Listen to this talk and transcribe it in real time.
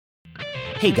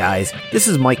Hey guys, this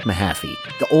is Mike Mahaffey,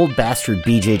 the old bastard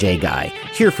BJJ guy,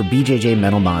 here for BJJ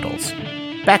Mental Models.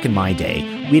 Back in my day,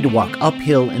 we had to walk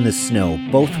uphill in the snow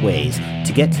both ways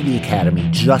to get to the academy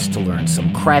just to learn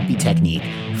some crappy technique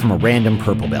from a random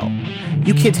purple belt.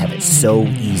 You kids have it so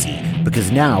easy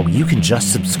because now you can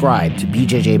just subscribe to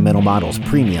BJJ Mental Models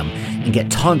Premium and get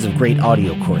tons of great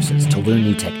audio courses to learn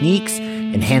new techniques,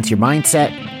 enhance your mindset,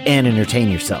 and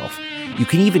entertain yourself. You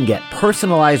can even get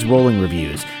personalized rolling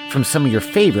reviews from some of your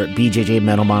favorite BJJ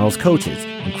Mental Models coaches,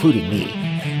 including me.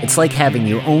 It's like having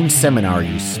your own seminar,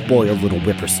 you spoiled little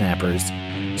whippersnappers.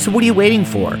 So what are you waiting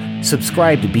for?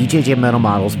 Subscribe to BJJ Mental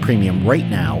Models Premium right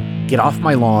now, get off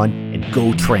my lawn, and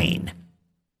go train.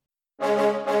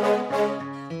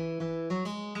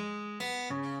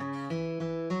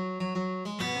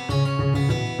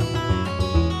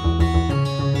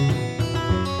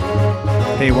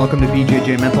 Hey, welcome to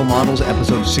BJJ Mental Models,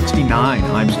 episode 69.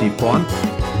 I'm Steve Kwan.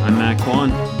 I'm Matt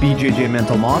Kwan. BJJ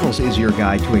Mental Models is your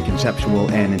guide to a conceptual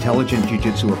and intelligent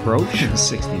jiu-jitsu approach.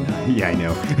 69. Yeah, I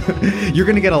know. You're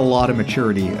going to get a lot of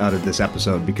maturity out of this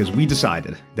episode because we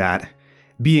decided that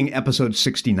being episode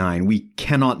 69, we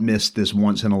cannot miss this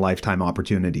once-in-a-lifetime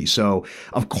opportunity. So,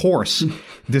 of course,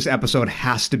 this episode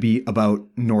has to be about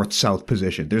north-south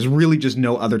position. There's really just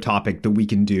no other topic that we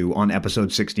can do on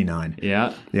episode 69.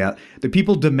 Yeah. Yeah. The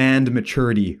people demand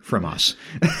maturity from us.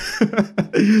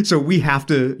 So we have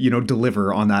to,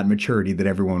 deliver on that maturity that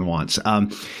everyone wants.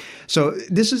 So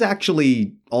this is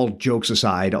actually, all jokes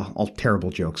aside, all terrible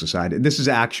jokes aside, this is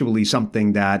actually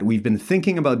something that we've been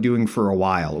thinking about doing for a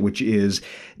while, which is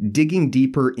digging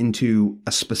deeper into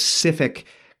a specific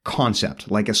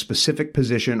concept, like a specific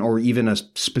position or even a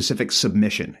specific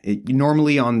submission.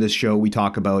 Normally on this show, we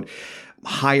talk about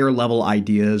higher level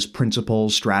ideas,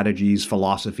 principles, strategies,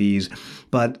 philosophies,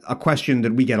 but a question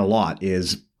that we get a lot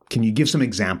is, can you give some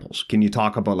examples? Can you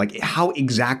talk about how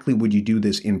exactly would you do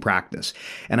this in practice?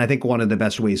 And I think one of the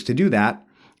best ways to do that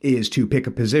is to pick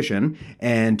a position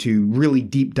and to really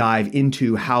deep dive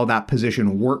into how that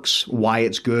position works, why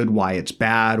it's good, why it's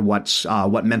bad,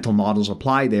 what mental models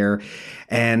apply there.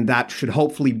 And that should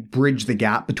hopefully bridge the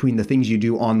gap between the things you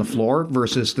do on the floor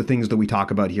versus the things that we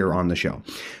talk about here on the show.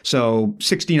 So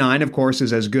 69, of course,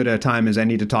 is as good a time as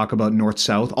any to talk about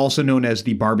north-south, also known as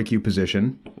the barbecue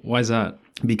position. Why is that?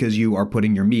 Because you are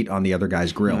putting your meat on the other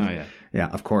guy's grill. Oh, yeah. Yeah,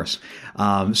 of course.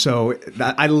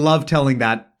 I love telling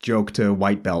that joke to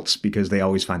white belts because they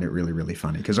always find it really, really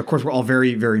funny. Because, of course, we're all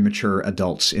very, very mature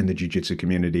adults in the jiu-jitsu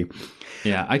community.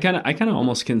 Yeah, I kind of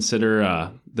almost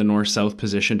consider the north-south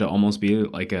position to almost be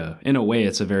in a way,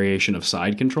 it's a variation of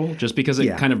side control, just because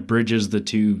it kind of bridges the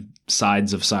two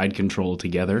sides of side control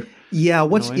together. Yeah,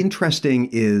 what's interesting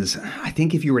is, I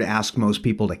think if you were to ask most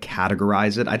people to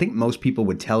categorize it, I think most people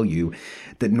would tell you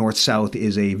that north-south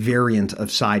is a variant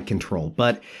of side control.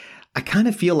 But I kind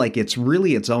of feel like it's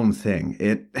really its own thing.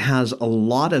 It has a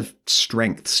lot of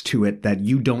strengths to it that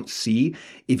you don't see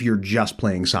if you're just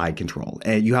playing side control.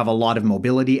 You have a lot of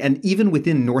mobility, and even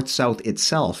within north-south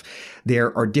itself,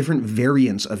 there are different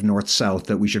variants of north-south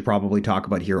that we should probably talk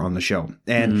about here on the show.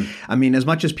 And I mean, as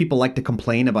much as people like to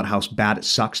complain about how bad it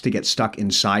sucks to get stuck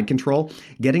in side control,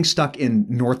 getting stuck in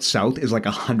north-south is like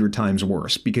 100 times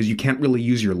worse because you can't really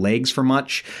use your legs for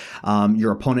much.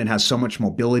 Your opponent has so much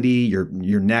mobility, your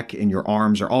neck and your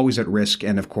arms are always at risk.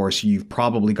 And of course, you've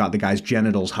probably got the guy's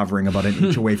genitals hovering about an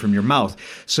inch away from your mouth.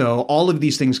 So all of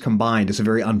these things combined is a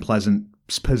very unpleasant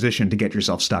position to get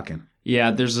yourself stuck in.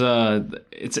 Yeah,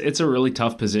 it's a really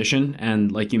tough position,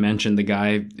 and like you mentioned, the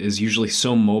guy is usually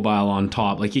so mobile on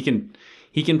top. Like he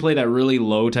can play that really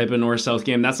low type of north-south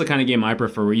game. That's the kind of game I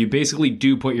prefer, where you basically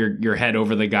do put your head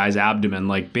over the guy's abdomen,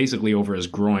 like basically over his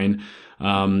groin.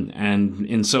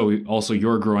 And so also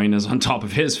your groin is on top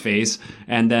of his face.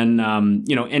 And then,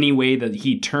 any way that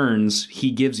he turns,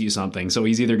 he gives you something. So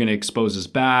he's either going to expose his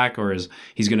back or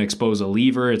he's going to expose a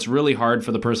lever. It's really hard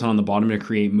for the person on the bottom to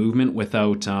create movement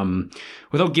without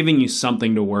giving you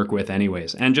something to work with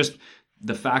anyways. And just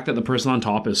the fact that the person on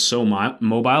top is so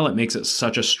mobile, it makes it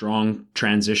such a strong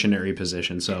transitionary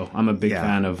position. So I'm a big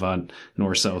fan of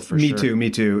north-south for sure. Me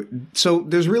too. So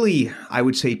there's really, I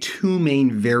would say, two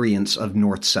main variants of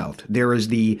north-south. There is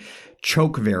the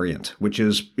choke variant, which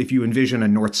is if you envision a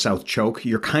north-south choke,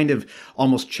 you're kind of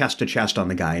almost chest to chest on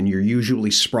the guy and you're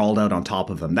usually sprawled out on top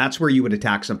of him. That's where you would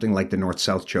attack something like the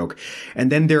north-south choke.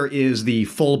 And then there is the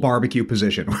full barbecue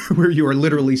position where you are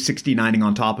literally 69ing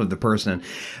on top of the person.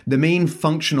 The main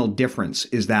functional difference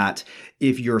is that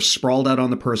if you're sprawled out on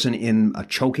the person in a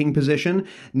choking position,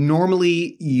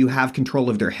 normally you have control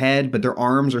of their head, but their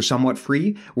arms are somewhat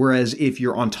free. Whereas if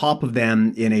you're on top of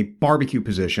them in a barbecue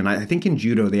position, I think in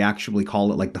judo, they actually actually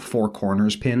call it like the four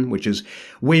corners pin, which is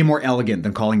way more elegant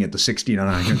than calling it the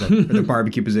 69 or the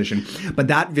barbecue position. But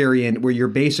that variant where you're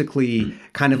basically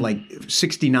kind of like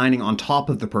 69ing on top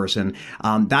of the person,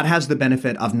 that has the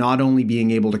benefit of not only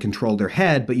being able to control their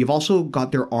head, but you've also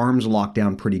got their arms locked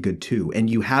down pretty good too. And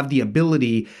you have the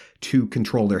ability to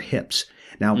control their hips.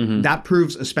 Now, that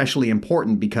proves especially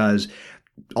important because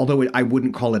although I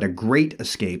wouldn't call it a great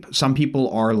escape, some people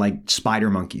are like spider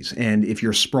monkeys. And if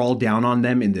you're sprawled down on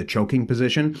them in the choking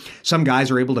position, some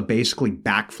guys are able to basically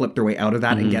backflip their way out of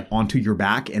that and get onto your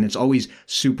back. And it's always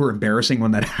super embarrassing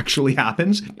when that actually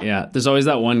happens. Yeah. There's always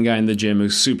that one guy in the gym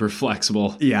who's super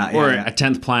flexible. Or a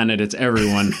 10th planet, it's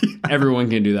everyone. Everyone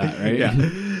can do that, right?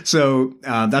 Yeah. So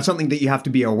that's something that you have to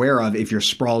be aware of if you're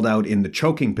sprawled out in the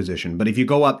choking position. But if you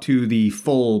go up to the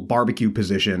full barbecue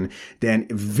position, then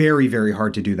very, very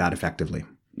hard to do that effectively.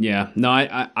 Yeah. No,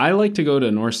 I like to go to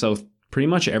north-south pretty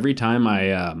much every time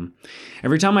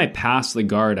I pass the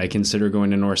guard. I consider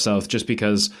going to north-south just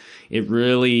because it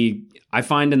really, I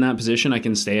find in that position I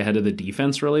can stay ahead of the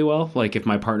defense really well. Like if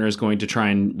my partner is going to try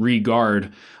and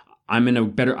re-guard, I'm in a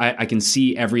better, I can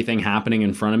see everything happening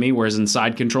in front of me. Whereas in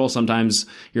side control, sometimes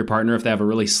your partner, if they have a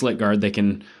really slick guard, they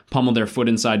can pummel their foot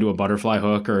inside to a butterfly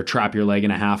hook or trap your leg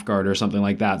in a half guard or something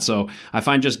like that. So I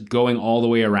find just going all the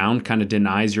way around kind of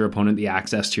denies your opponent the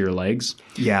access to your legs.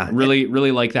 Yeah. Really,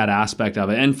 really like that aspect of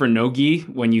it. And for no-gi,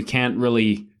 when you can't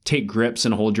really take grips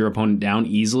and hold your opponent down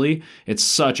easily, it's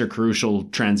such a crucial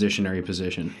transitionary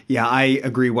position. Yeah, I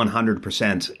agree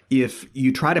 100%. If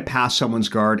you try to pass someone's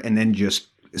guard and then just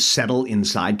settle in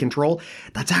side control,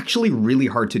 that's actually really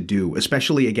hard to do,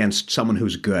 especially against someone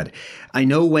who's good. I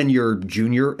know when you're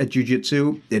junior at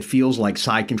jiu-jitsu, it feels like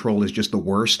side control is just the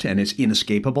worst and it's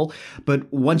inescapable.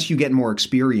 But once you get more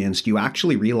experienced, you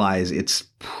actually realize it's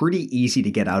pretty easy to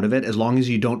get out of it as long as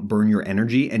you don't burn your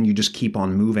energy and you just keep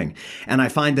on moving. And I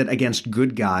find that against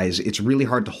good guys, it's really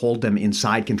hard to hold them in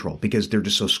side control because they're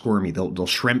just so squirmy. They'll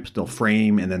shrimp, they'll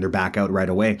frame, and then they're back out right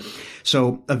away.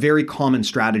 So a very common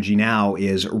strategy now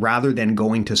is rather than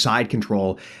going to side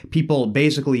control, people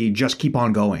basically just keep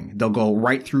on going. They'll go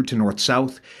right through to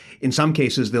north-south. In some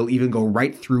cases, they'll even go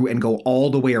right through and go all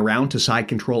the way around to side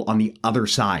control on the other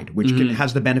side, which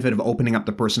has the benefit of opening up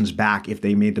the person's back if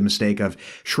they made the mistake of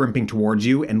shrimping towards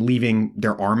you and leaving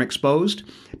their arm exposed.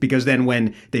 Because then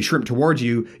when they shrimp towards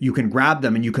you, you can grab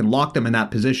them and you can lock them in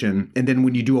that position. And then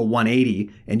when you do a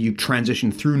 180 and you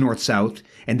transition through north-south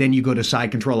and then you go to side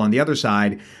control on the other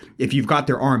side, if you've got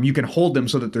their arm, you can hold them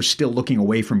so that they're still looking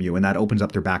away from you, and that opens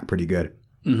up their back pretty good.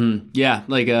 Yeah,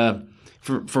 like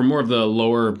for more of the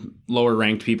lower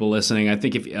ranked people listening, I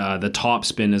think if the top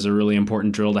spin is a really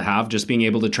important drill to have, just being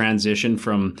able to transition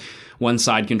from one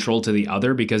side control to the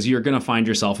other, because you're going to find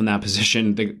yourself in that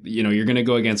position. You're going to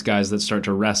go against guys that start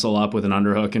to wrestle up with an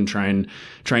underhook and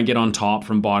try and get on top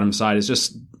from bottom side. It's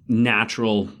just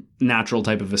natural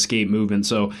type of escape movement.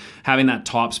 So having that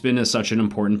top spin is such an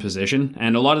important position.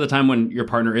 And a lot of the time when your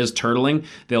partner is turtling,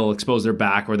 they'll expose their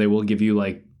back or they will give you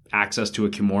like access to a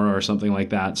kimura or something like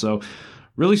that. So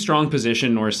really strong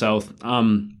position north-south.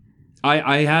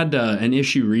 I had an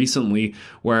issue recently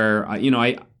where,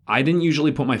 I didn't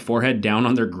usually put my forehead down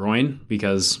on their groin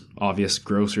because obvious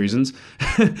gross reasons,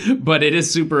 but it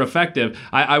is super effective.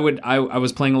 I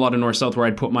was playing a lot of north-south where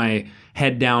I'd put my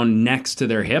head down next to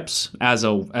their hips as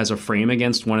a frame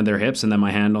against one of their hips and then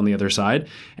my hand on the other side.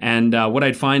 And what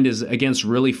I'd find is against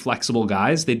really flexible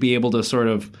guys, they'd be able to sort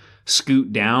of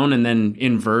scoot down and then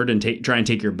invert and try and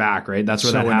take your back, right? That's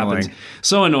where that happens.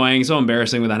 So annoying, so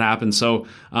embarrassing when that happens. So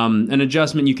an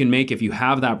adjustment you can make if you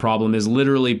have that problem is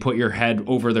literally put your head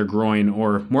over their groin,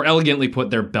 or more elegantly put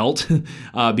their belt,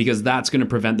 because that's going to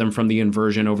prevent them from the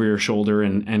inversion over your shoulder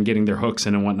and getting their hooks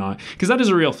in and whatnot. Because that is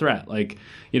a real threat. Like,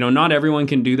 not everyone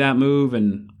can do that move,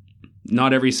 and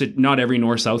not every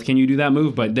north-south can you do that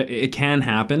move, but it can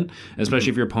happen, especially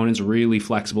if your opponent's really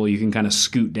flexible. You can kind of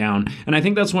scoot down, and I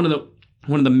think that's one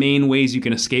of the main ways you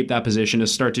can escape that position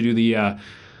is start to do the.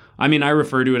 I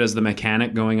refer to it as the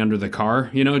mechanic going under the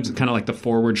car. It's kind of like the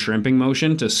forward shrimping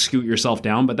motion to scoot yourself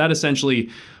down, but that essentially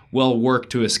will work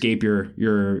to escape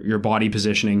your body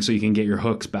positioning, so you can get your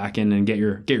hooks back in and get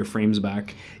your frames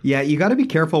back. Yeah, you got to be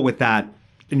careful with that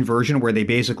inversion where they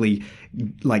basically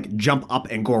like jump up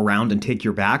and go around and take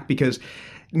your back, because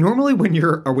normally when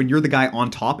you're the guy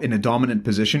on top in a dominant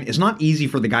position, it's not easy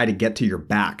for the guy to get to your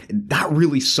back. That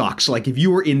really sucks. Like if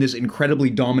you were in this incredibly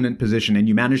dominant position and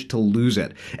you managed to lose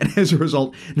it, and as a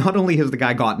result, not only has the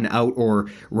guy gotten out or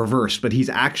reversed, but he's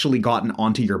actually gotten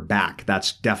onto your back.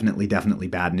 That's definitely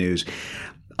bad news.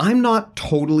 I'm not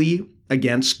totally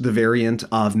against the variant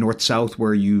of north-south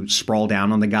where you sprawl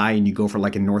down on the guy and you go for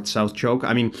like a north-south choke.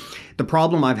 I mean, the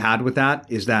problem I've had with that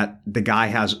is that the guy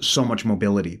has so much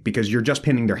mobility because you're just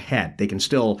pinning their head. They can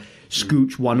still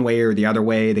scooch one way or the other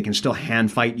way. They can still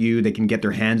hand fight you. They can get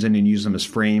their hands in and use them as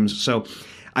frames. So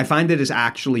I find that it's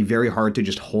actually very hard to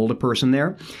just hold a person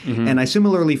there. And I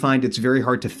similarly find it's very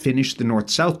hard to finish the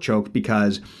north-south choke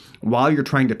because while you're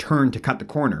trying to turn to cut the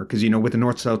corner, because, with the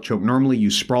north-south choke, normally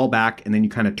you sprawl back and then you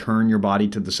kind of turn your body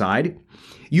to the side.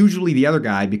 Usually the other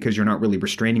guy, because you're not really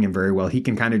restraining him very well, he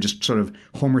can kind of just sort of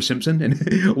Homer Simpson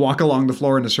and walk along the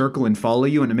floor in a circle and follow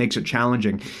you, and it makes it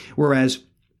challenging. Whereas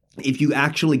if you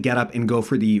actually get up and go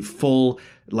for the full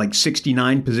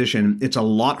 69 position, it's a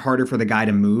lot harder for the guy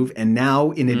to move. And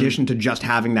now, in addition to just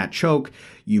having that choke,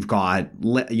 you've got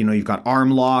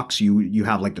arm locks. You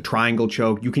have the triangle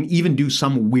choke. You can even do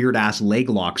some weird ass leg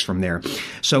locks from there.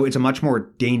 So it's a much more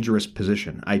dangerous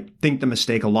position. I think the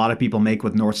mistake a lot of people make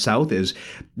with north-south is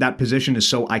that position is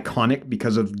so iconic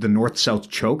because of the north-south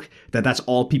choke that's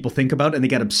all people think about, and they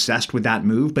get obsessed with that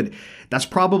move. But that's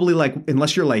probably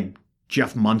unless you're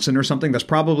Jeff Munson or something, that's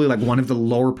probably one of the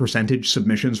lower percentage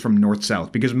submissions from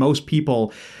north-south, because most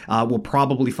people will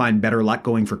probably find better luck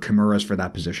going for kimuras for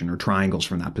that position or triangles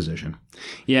from that position.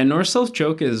 Yeah, north-south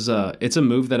choke is it's a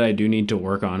move that I do need to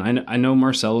work on. I know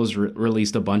Marcelo's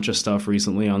released a bunch of stuff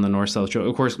recently on the north-south choke.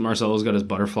 Of course, Marcelo's got his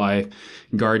butterfly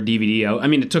guard DVD out. I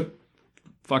mean, it took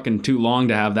fucking too long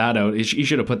to have that out. He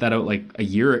should have put that out a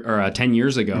year or 10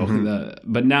 years ago.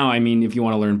 But now, I mean, if you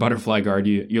want to learn butterfly guard,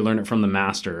 you learn it from the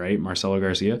master, right? Marcelo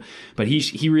Garcia. But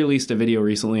he released a video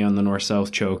recently on the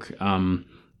north-south choke,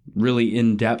 really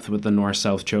in depth with the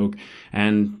north-south choke.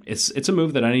 And it's a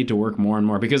move that I need to work more and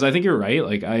more, because I think you're right.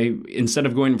 Instead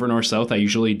of going for north-south, I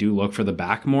usually do look for the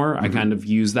back more. I kind of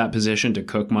use that position to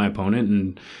cook my opponent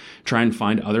and try and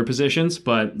find other positions.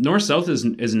 But north-south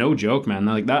is no joke, man.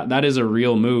 That is a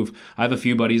real move. I have a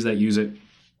few buddies that use it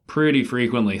pretty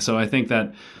frequently. So I think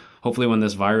that hopefully when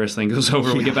this virus thing goes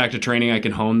over, we get back to training, I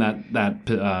can hone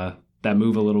that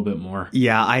move a little bit more.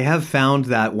 Yeah, I have found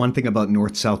that one thing about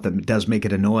north-south that does make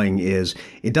it annoying is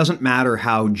it doesn't matter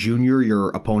how junior your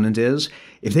opponent is.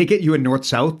 If they get you in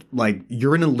north-south,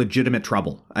 you're in a legitimate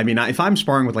trouble. I mean, if I'm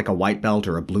sparring with a white belt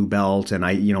or a blue belt and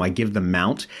I give them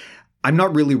mount, I'm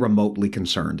not really remotely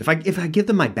concerned. If I give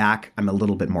them my back, I'm a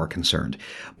little bit more concerned.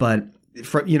 But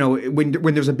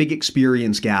when there's a big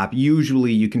experience gap,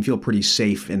 usually you can feel pretty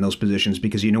safe in those positions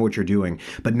because you know what you're doing.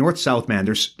 But north-south, man,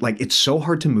 there's it's so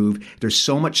hard to move. There's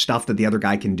so much stuff that the other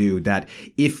guy can do that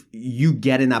if you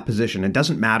get in that position, it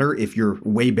doesn't matter if you're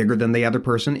way bigger than the other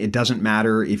person. It doesn't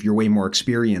matter if you're way more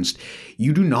experienced.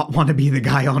 You do not want to be the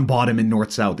guy on bottom in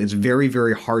north-south. It's very,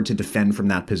 very hard to defend from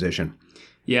that position.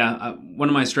 Yeah, one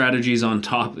of my strategies on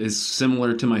top is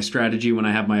similar to my strategy when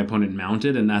I have my opponent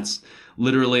mounted, and that's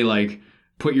literally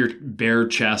put your bare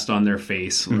chest on their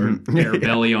face or bare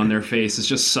belly on their face. It's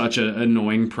just such an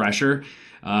annoying pressure.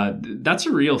 That's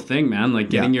a real thing, man.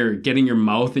 Getting your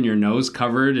mouth and your nose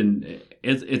covered, and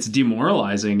it's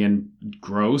demoralizing and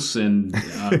gross and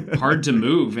hard to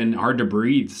move and hard to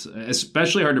breathe.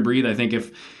 Especially hard to breathe, I think,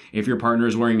 if your partner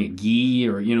is wearing a gi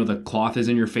or, the cloth is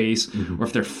in your face, or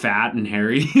if they're fat and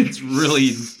hairy, it's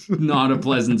really not a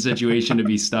pleasant situation to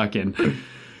be stuck in.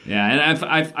 Yeah, and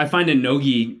I find in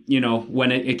no-gi,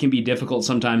 when it can be difficult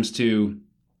sometimes to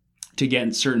get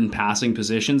in certain passing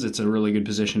positions, it's a really good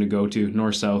position to go to,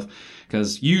 north-south,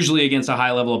 because usually against a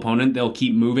high-level opponent, they'll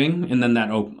keep moving, and then that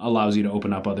allows you to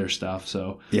open up other stuff.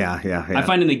 So yeah. I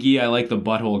find in the gi, I like the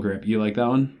butthole grip. You like that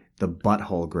one? The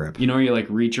butthole grip. Where you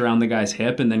reach around the guy's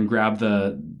hip and then grab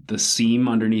the seam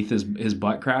underneath his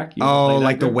butt crack. The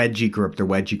wedgie grip. The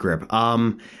wedgie grip.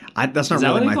 That's not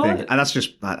really my thing. That's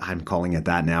just I'm calling it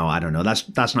that now. I don't know.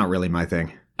 That's not really my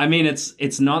thing. I mean,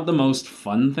 it's not the most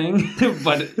fun thing,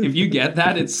 but if you get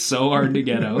that, it's so hard to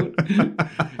get out.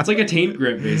 It's like a taint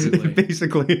grip, basically. It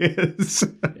basically is.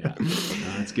 Yeah,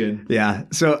 that's good. Yeah.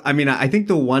 So, I mean, I think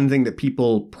the one thing that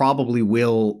people probably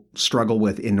will struggle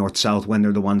with in north-south when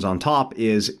they're the ones on top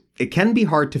is it can be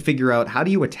hard to figure out how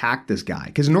do you attack this guy?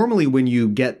 Because normally when you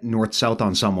get north-south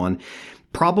on someone,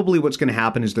 probably what's going to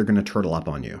happen is they're going to turtle up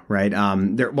on you, right?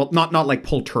 Not like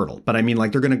pull turtle, but I mean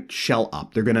they're going to shell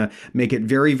up. They're going to make it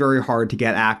very, very hard to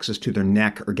get access to their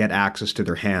neck or get access to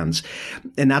their hands.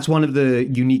 And that's one of the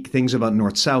unique things about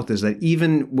north-south is that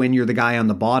even when you're the guy on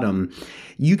the bottom,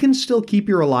 you can still keep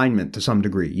your alignment to some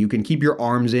degree. You can keep your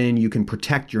arms in, you can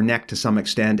protect your neck to some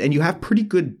extent, and you have pretty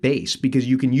good base because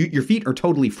your feet are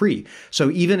totally free. So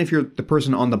even if you're the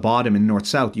person on the bottom in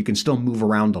north-south, you can still move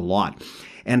around a lot.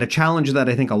 And a challenge that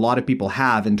I think a lot of people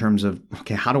have in terms of,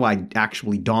 okay, how do I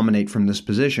actually dominate from this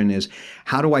position is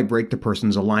how do I break the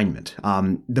person's alignment?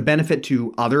 The benefit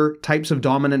to other types of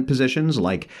dominant positions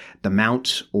like the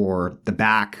mount or the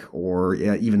back or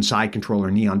even side control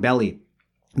or knee on belly,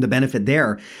 the benefit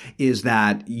there is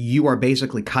that you are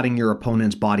basically cutting your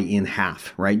opponent's body in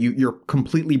half, right? You're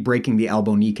completely breaking the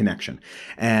elbow-knee connection.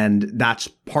 And that's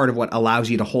part of what allows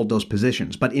you to hold those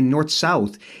positions. But in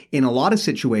north-south, in a lot of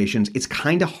situations, it's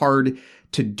kind of hard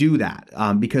to do that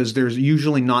because there's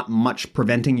usually not much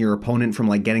preventing your opponent from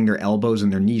like getting their elbows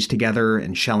and their knees together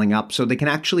and shelling up. So they can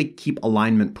actually keep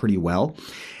alignment pretty well.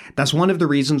 That's one of the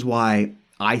reasons why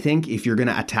I think if you're going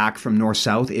to attack from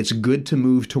north-south, it's good to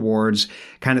move towards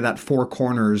kind of that four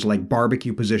corners, like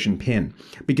barbecue position pin,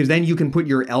 because then you can put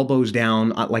your elbows down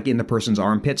like in the person's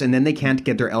armpits, and then they can't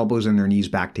get their elbows and their knees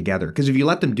back together. Because if you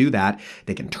let them do that,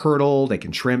 they can turtle, they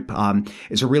can shrimp.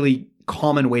 It's a really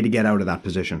common way to get out of that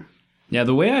position. Yeah,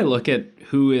 the way I look at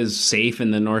who is safe in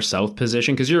the north-south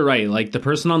position, because you're right, like the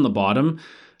person on the bottom,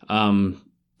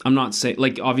 I'm not saying,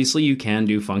 like, obviously you can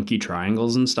do funky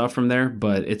triangles and stuff from there,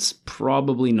 but it's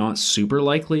probably not super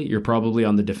likely. You're probably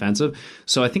on the defensive.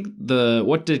 So I think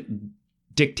what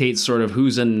dictates sort of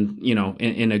who's in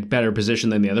a better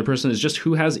position than the other person is just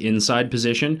who has inside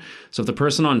position. So if the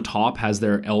person on top has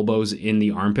their elbows in the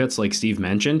armpits, like Steve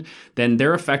mentioned, then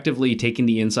they're effectively taking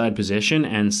the inside position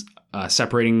and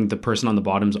separating the person on the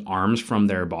bottom's arms from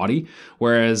their body.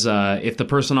 Whereas if the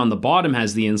person on the bottom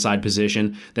has the inside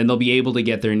position, then they'll be able to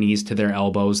get their knees to their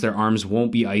elbows. Their arms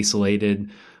won't be isolated.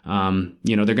 They're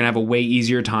going to have a way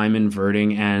easier time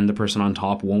inverting, and the person on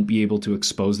top won't be able to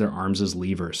expose their arms as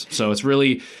levers. So it's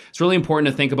really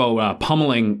important to think about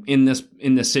pummeling in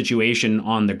this situation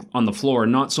on the floor.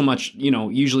 Not so much,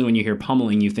 usually when you hear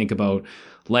pummeling, you think about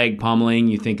leg pummeling,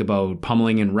 you think about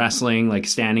pummeling in wrestling, like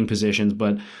standing positions.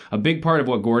 But a big part of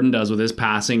what Gordon does with his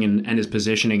passing and his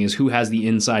positioning is who has the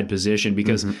inside position.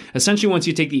 Because essentially once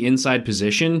you take the inside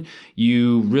position,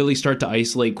 you really start to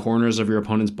isolate corners of your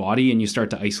opponent's body, and you start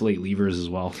to isolate levers as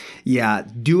well. Yeah,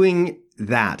 doing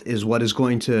that is what is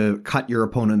going to cut your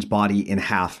opponent's body in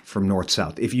half from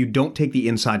north-south. If you don't take the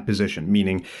inside position,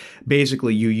 meaning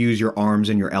basically you use your arms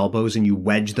and your elbows and you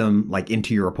wedge them like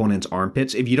into your opponent's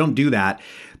armpits, if you don't do that,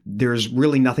 there's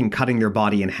really nothing cutting their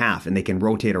body in half, and they can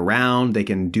rotate around. They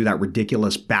can do that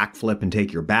ridiculous backflip and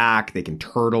take your back. They can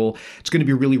turtle. It's going to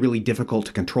be really, really difficult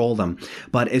to control them.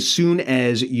 But as soon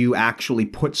as you actually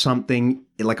put something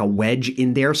like a wedge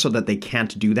in there so that they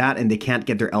can't do that and they can't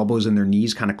get their elbows and their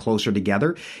knees kind of closer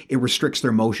together, it restricts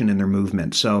their motion and their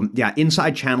movement. So yeah,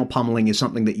 inside channel pummeling is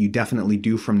something that you definitely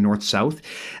do from north-south.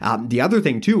 The other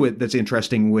thing too that's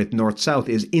interesting with north-south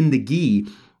is in the gi,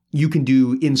 you can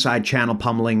do inside channel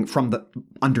pummeling from the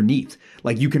underneath.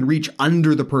 Like you can reach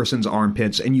under the person's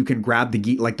armpits and you can grab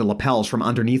the lapels from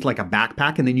underneath like a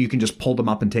backpack, and then you can just pull them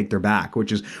up and take their back,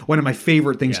 which is one of my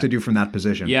favorite things to do from that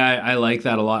position. Yeah, I like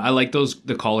that a lot. I like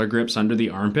the collar grips under the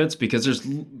armpits because there's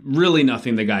really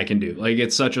nothing the guy can do. Like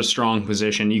it's such a strong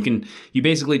position. You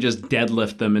basically just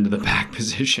deadlift them into the back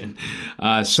position.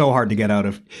 So hard to get out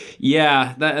of.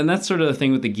 Yeah, that's sort of the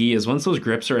thing with the gi is once those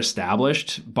grips are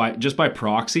established by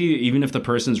proxy, even if the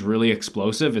person's really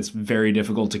explosive, it's very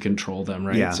difficult to control them,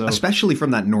 right? Yeah, so, especially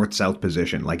from that north-south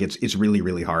position. Like it's really,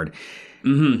 really hard.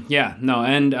 Mm-hmm. Yeah, no,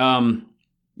 and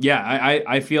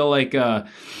I feel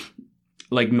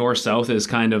like north-south is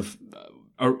kind of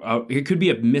it could be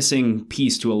a missing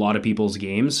piece to a lot of people's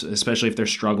games, especially if they're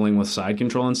struggling with side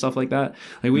control and stuff like that.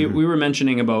 Like we were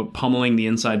mentioning about pummeling the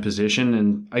inside position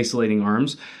and isolating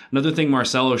arms. Another thing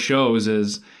Marcelo shows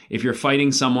is if you're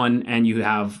fighting someone and you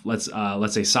have let's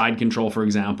say side control, for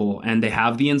example, and they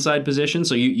have the inside position,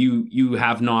 so you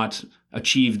have not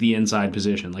achieved the inside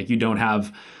position. Like you don't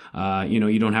have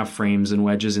you don't have frames and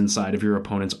wedges inside of your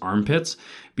opponent's armpits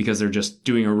because they're just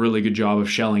doing a really good job of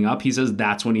shelling up. He says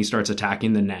that's when he starts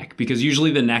attacking the neck, because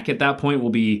usually the neck at that point will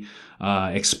be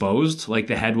exposed, like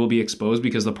the head will be exposed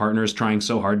because the partner is trying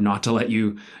so hard not to let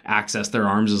you access their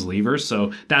arms as levers.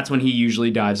 So that's when he usually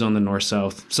dives on the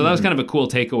north-south. So that was kind of a cool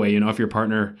takeaway, if your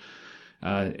partner,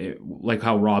 like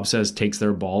how Rob says, takes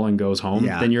their ball and goes home,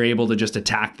 then you're able to just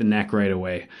attack the neck right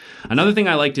away. Another thing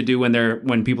I like to do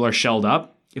when people are shelled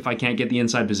up, if I can't get the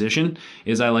inside position,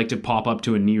 is I like to pop up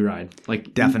to a knee ride.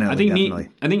 Like definitely.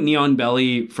 I think knee on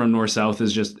belly from north-south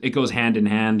is just, it goes hand in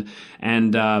hand.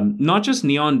 And not just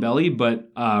knee on belly,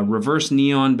 but reverse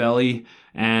knee on belly,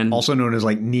 and also known as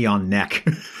like knee on neck.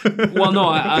 Well, no,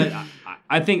 I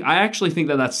actually think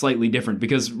that that's slightly different,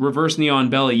 because reverse knee on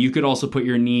belly, you could also put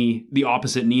your knee, the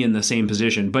opposite knee, in the same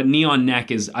position. But knee on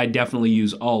neck is, I definitely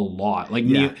use a lot. Like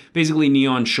basically knee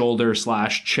on shoulder /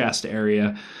 chest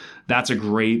area. That's a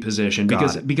great position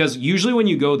because usually when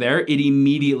you go there, it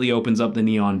immediately opens up the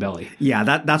knee on belly. Yeah,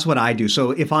 that's what I do.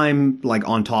 So if I'm like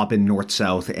on top in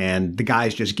north-south and the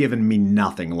guy's just giving me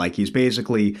nothing, like he's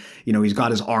basically, he's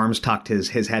got his arms tucked,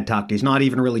 his head tucked. He's not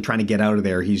even really trying to get out of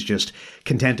there. He's just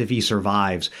content if he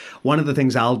survives. One of the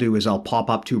things I'll do is I'll pop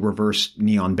up to reverse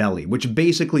knee on belly, which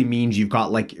basically means you've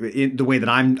got like the way that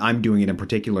I'm doing it in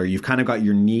particular, you've kind of got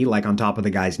your knee like on top of the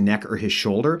guy's neck or his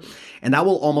shoulder, and that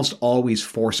will almost always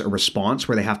force a response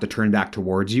where they have to turn back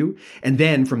towards you. And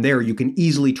then from there, you can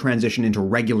easily transition into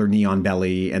regular knee on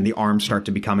belly and the arms start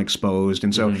to become exposed.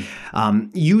 And so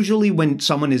usually when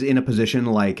someone is in a position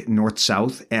like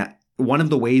north-south, one of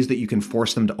the ways that you can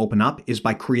force them to open up is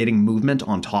by creating movement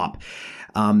on top.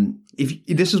 If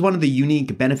this is one of the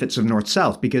unique benefits of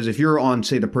north-south, because if you're on,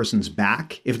 say, the person's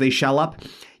back, if they shell up,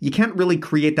 you can't really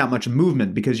create that much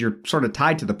movement because you're sort of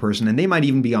tied to the person and they might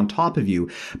even be on top of you.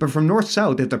 But from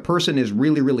north-south, if the person is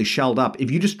really, really shelled up, if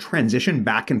you just transition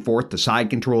back and forth to side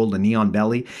control, the knee on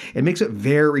belly, it makes it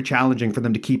very challenging for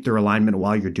them to keep their alignment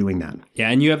while you're doing that.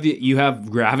 Yeah, and you have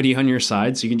gravity on your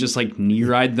side, so you can just like knee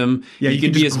ride them. Yeah, you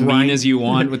can be as mean as you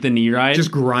want with the knee ride.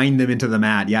 Just grind them into the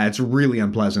mat. Yeah, it's really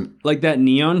unpleasant. Like that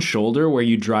knee on shoulder where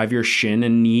you drive your shin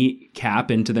and knee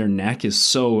cap into their neck is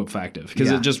so effective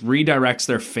because it just redirects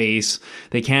their face.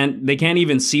 They can't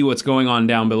even see what's going on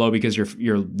down below because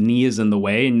your knee is in the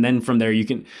way, and then from there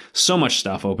so much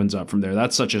stuff opens up from there.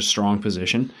 That's such a strong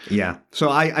position. Yeah. So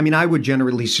I would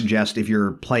generally suggest if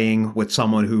you're playing with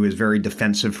someone who is very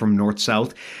defensive from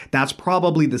north-south, that's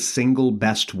probably the single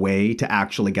best way to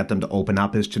actually get them to open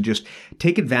up, is to just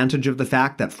take advantage of the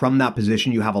fact that from that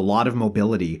position you have a lot of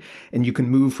mobility and you can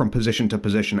move from position to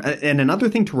position. And another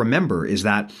thing to remember is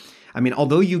that,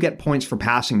 although you get points for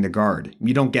passing the guard,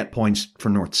 you don't get points for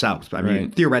north-south.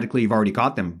 Theoretically, you've already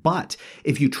got them. But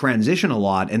if you transition a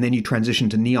lot and then you transition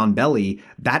to knee on belly,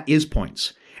 that is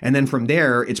points. And then from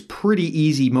there, it's pretty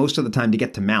easy most of the time to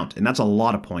get to mount. And that's a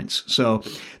lot of points. So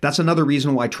that's another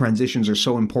reason why transitions are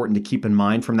so important to keep in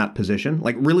mind from that position.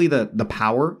 Like really the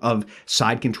power of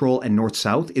side control and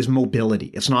north-south is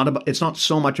mobility. It's not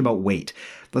so much about weight.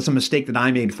 That's a mistake that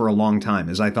I made for a long time,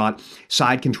 is I thought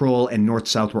side control and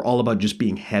north-south were all about just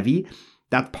being heavy.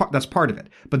 That's part of it.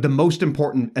 But the most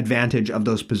important advantage of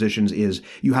those positions is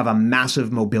you have a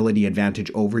massive mobility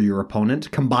advantage over your opponent,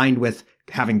 combined with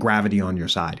having gravity on your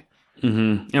side.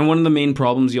 Mm-hmm. And one of the main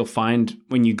problems you'll find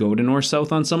when you go to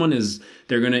north-south on someone is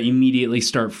they're going to immediately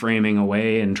start framing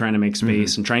away and trying to make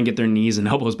space and try and get their knees and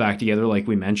elbows back together, like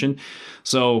we mentioned.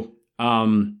 So a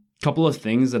couple of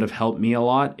things that have helped me a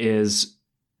lot is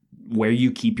where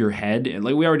you keep your head.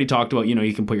 Like we already talked about,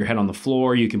 you can put your head on the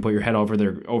floor, you can put your head over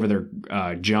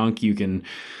their junk, you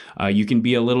can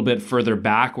be a little bit further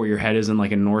back where your head is in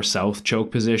like a north-south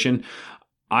choke position.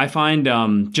 I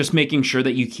find just making sure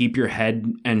that you keep your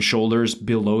head and shoulders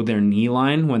below their knee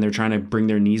line when they're trying to bring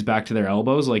their knees back to their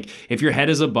elbows. Like if your head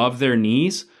is above their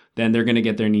knees, then they're going to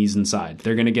get their knees inside.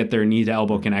 They're going to get their knee to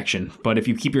elbow connection. But if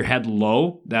you keep your head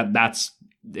low,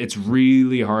 it's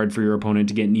really hard for your opponent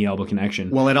to get knee elbow connection.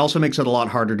 Well, it also makes it a lot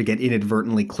harder to get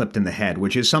inadvertently clipped in the head,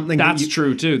 which is something that's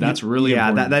true too. That's really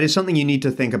important. That is something you need to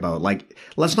think about. Like,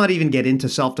 let's not even get into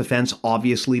self-defense.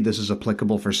 Obviously, this is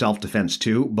applicable for self-defense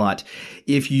too. But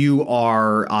if you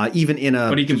are even in a,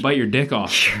 but you can bite your dick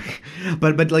off.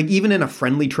 but like even in a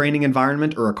friendly training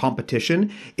environment or a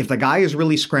competition, if the guy is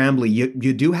really scrambly,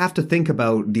 you do have to think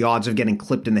about the odds of getting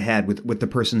clipped in the head with the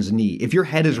person's knee. If your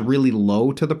head is really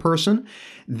low to the person,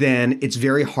 then it's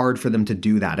very hard for them to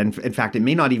do that. And in fact, it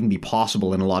may not even be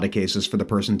possible in a lot of cases for the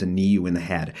person to knee you in the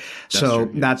head.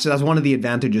 That's one of the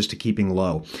advantages to keeping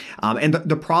low. And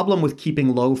the problem with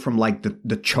keeping low from like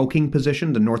the choking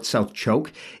position, the north-south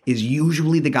choke, is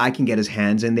usually the guy can get his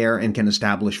hands in there and can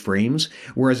establish frames.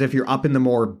 Whereas if you're up in the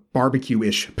more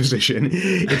barbecue-ish position,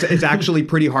 it's actually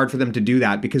pretty hard for them to do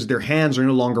that because their hands are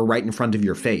no longer right in front of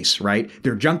your face, right?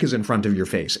 Their junk is in front of your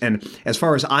face. And as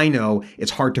far as I know,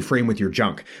 it's hard to frame with your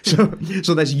junk. So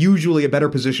that's usually a better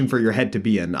position for your head to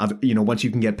be in, once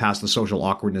you can get past the social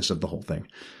awkwardness of the whole thing.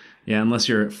 Yeah, unless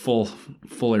you're full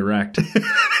erect,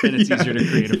 then it's easier to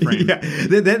create a frame. Yeah.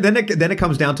 Then it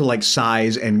comes down to like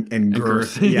size and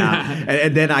girth. Yeah.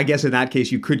 And then I guess in that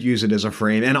case, you could use it as a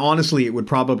frame. And honestly, it would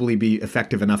probably be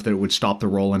effective enough that it would stop the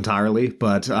roll entirely.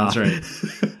 But that's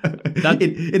right.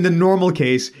 In the normal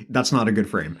case, that's not a good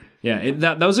frame. Yeah,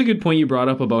 that was a good point you brought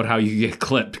up about how you get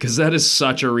clipped, because that is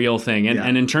such a real thing.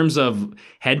 And in terms of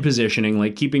head positioning,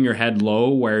 like keeping your head low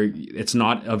where it's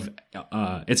not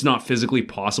physically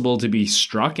possible to be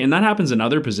struck, and that happens in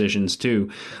other positions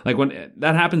too. Like when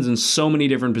that happens in so many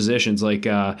different positions,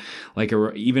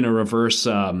 even a reverse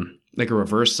like a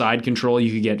reverse side control,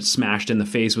 you could get smashed in the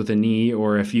face with a knee,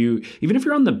 or even if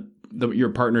you're on your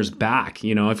partner's back,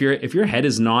 you know, if your head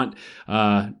is not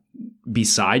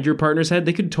beside your partner's head,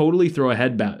 they could totally throw a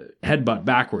headbutt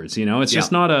backwards. You know, it's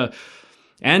just not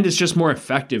and it's just more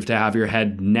effective to have your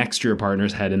head next to your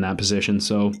partner's head in that position.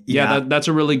 So that's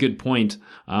a really good point.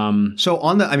 So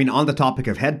on the topic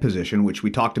of head position, which we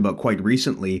talked about quite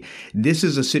recently, this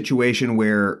is a situation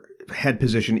where head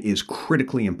position is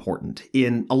critically important.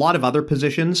 In a lot of other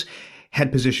positions,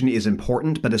 head position is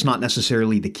important, but it's not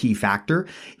necessarily the key factor.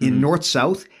 In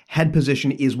North-South, head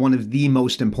position is one of the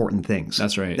most important things.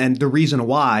 That's right. And the reason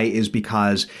why is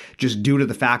because just due to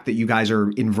the fact that you guys are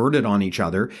inverted on each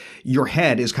other, your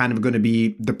head is kind of going to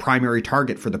be the primary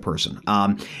target for the person.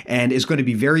 And it's going to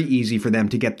be very easy for them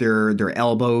to get their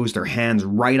elbows, their hands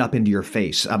right up into your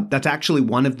face. That's actually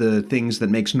one of the things that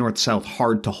makes North-South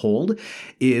hard to hold,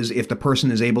 is if the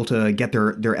person is able to get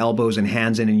their elbows and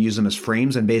hands in and use them as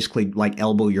frames and basically like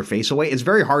elbow your face away. It's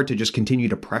very hard to just continue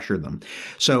to pressure them.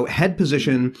 So head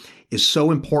position is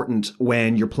so important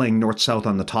when you're playing North-South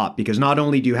on the top, because not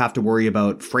only do you have to worry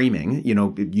about framing, you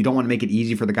know, you don't want to make it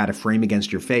easy for the guy to frame against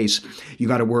your face. You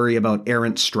got to worry about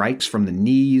errant strikes from the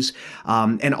knees.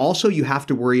 And also you have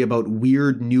to worry about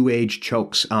weird new age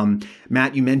chokes.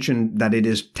 Matt, you mentioned that it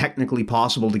is technically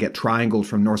possible to get triangled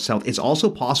from North-South. It's also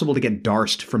possible to get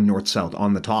darsed from North-South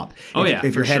on the top.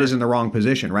 If your head is in the wrong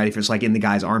position, right? If it's like in the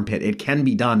guy's armpit, it can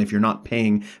be done if you're not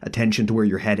paying attention to where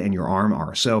your head and your arm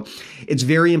are. So it's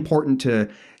very important to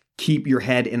keep your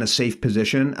head in a safe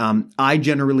position. I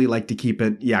generally like to keep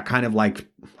it, kind of like,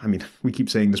 I mean, we keep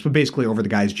saying this, but basically over the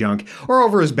guy's junk or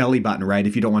over his belly button, right?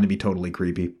 If you don't want to be totally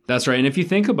creepy. That's right. And if you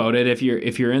think about it, if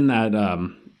you're in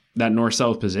that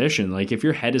north-south position, like if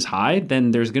your head is high,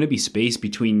 then there's going to be space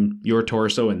between your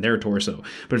torso and their torso.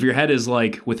 But if your head is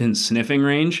like within sniffing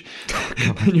range,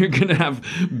 then you're going to have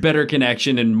better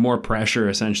connection and more pressure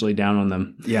essentially down on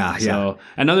them. So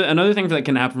another thing that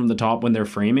can happen from the top when they're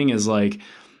framing is like,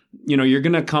 you know, you're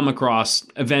going to come across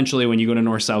eventually when you go to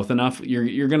north-south enough,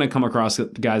 you're going to come across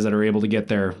guys that are able to get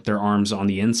their arms on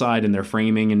the inside and they're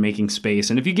framing and making space.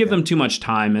 And if you give them too much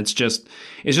time, it's just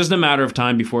a matter of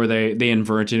time before they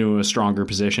invert into a stronger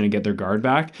position and get their guard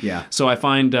back. Yeah. So I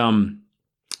find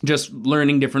just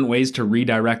learning different ways to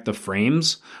redirect the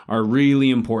frames are really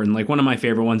important. Like one of my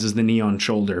favorite ones is the knee on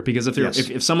shoulder, because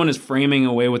if someone is framing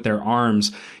away with their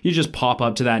arms, you just pop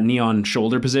up to that knee on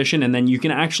shoulder position, and then you can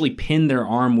actually pin their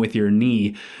arm with your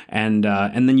knee, and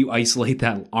then you isolate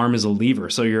that arm as a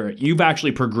lever. So you've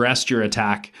actually progressed your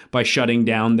attack by shutting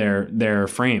down their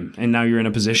frame, and now you're in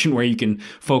a position where you can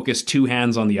focus two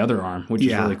hands on the other arm, which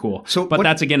is really cool. But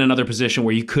that's again another position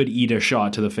where you could eat a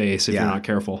shot to the face if you're not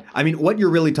careful. I mean, what you're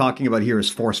really talking about here is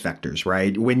force vectors,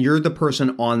 right? When you're the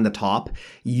person on the top,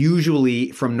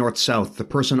 usually from north-south, the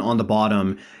person on the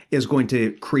bottom is going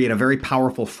to create a very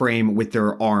powerful frame with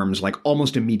their arms, like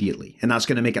almost immediately. And that's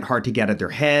going to make it hard to get at their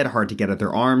head, hard to get at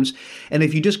their arms. And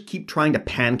if you just keep trying to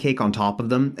pancake on top of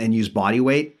them and use body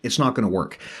weight, it's not going to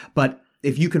work. But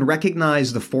if you can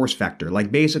recognize the force vector,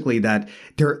 like basically that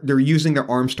they're using their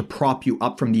arms to prop you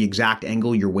up from the exact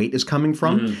angle your weight is coming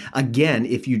from. Again,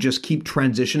 if you just keep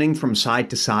transitioning from side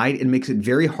to side, it makes it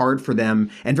very hard for them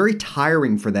and very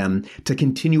tiring for them to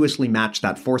continuously match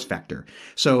that force vector.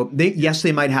 So they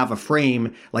might have a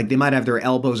frame, like they might have their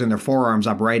elbows and their forearms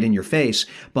up right in your face,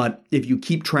 but if you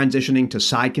keep transitioning to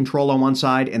side control on one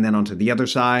side and then onto the other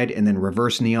side and then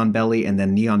reverse knee on belly and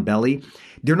then knee on belly,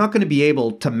 they're not going to be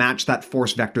able to match that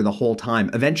force vector the whole time.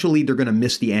 Eventually, they're going to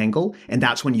miss the angle, and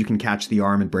that's when you can catch the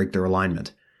arm and break their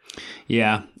alignment.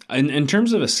 Yeah. In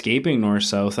terms of escaping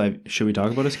north-south, should we talk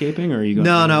about escaping, or are you going?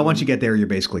 No. Once you get there, you're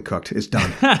basically cooked. It's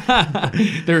done.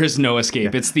 There is no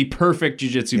escape. Yeah. It's the perfect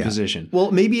jiu-jitsu position.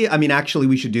 Well, maybe, I mean, actually,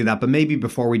 we should do that. But maybe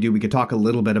before we do, we could talk a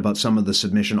little bit about some of the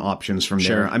submission options from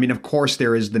there. I mean, of course,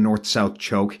 there is the north-south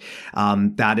choke.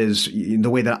 That is the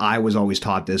way that I was always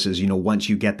taught this is, you know, once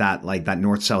you get that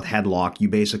north-south headlock, you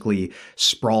basically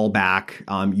sprawl back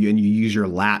and you use your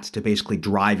lats to basically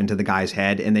drive into the guy's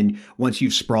head. And then once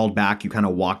you've sprawled back, you kind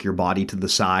of walk your body to the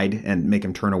side and make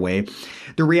him turn away.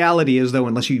 The reality is, though,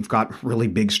 unless you've got really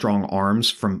big, strong arms,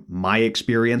 from my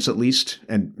experience at least,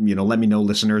 and, you know, let me know,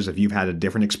 listeners, if you've had a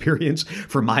different experience.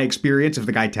 From my experience, if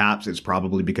the guy taps, it's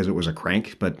probably because it was a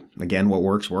crank. But again, what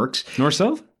works.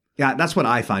 North-south? Yeah, that's what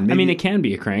I find. I mean, it can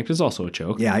be a crank, but it's also a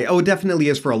choke. Yeah, it definitely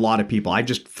is for a lot of people.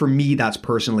 For me, that's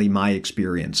personally my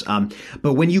experience.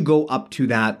 But when you go up to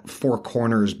that four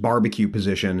corners barbecue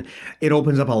position, it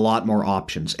opens up a lot more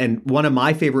options. And one of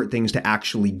my favorite things to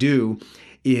actually do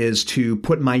is to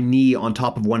put my knee on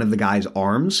top of one of the guy's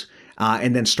arms.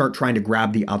 and then start trying to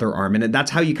grab the other arm. And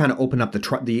that's how you kind of open up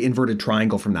the inverted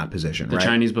triangle from that position, The right?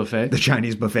 Chinese buffet? The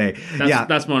Chinese buffet.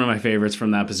 That's one of my favorites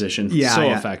from that position.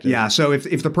 Effective. Yeah, so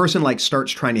if the person like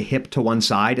starts trying to hip to one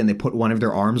side and they put one of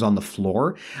their arms on the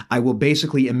floor, I will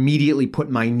basically immediately put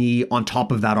my knee on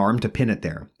top of that arm to pin it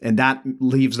there. And that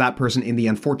leaves that person in the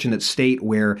unfortunate state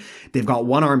where they've got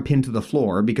one arm pinned to the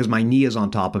floor because my knee is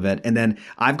on top of it, and then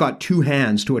I've got two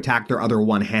hands to attack their other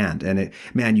one hand. And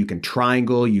you can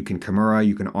triangle, you can kimura,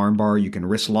 you can armbar, you can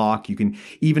wrist lock, you can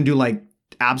even do like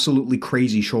absolutely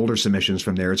crazy shoulder submissions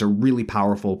from there. It's a really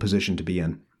powerful position to be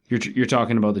in. You're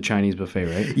talking about the Chinese buffet,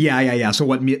 right? Yeah. So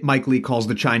what Mike Lee calls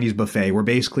the Chinese buffet, where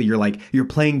basically you're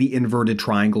playing the inverted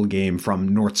triangle game from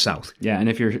north-south. Yeah, and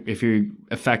if you're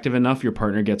effective enough, your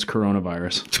partner gets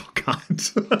coronavirus. Oh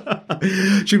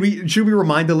God. Should we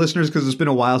remind the listeners, because it's been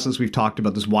a while since we've talked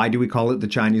about this, why do we call it the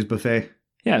Chinese buffet?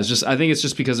 Yeah, I think it's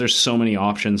just because there's so many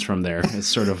options from there. It's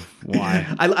sort of why.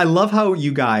 I love how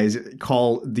you guys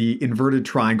call the inverted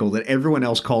triangle that everyone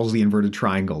else calls the inverted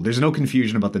triangle. There's no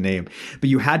confusion about the name, but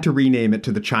you had to rename it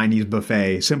to the Chinese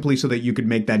buffet simply so that you could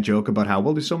make that joke about how,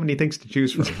 well, there's so many things to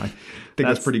choose from. I think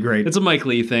that's pretty great. It's a Mike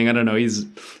Lee thing. I don't know. He's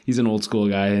an old school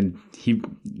guy, and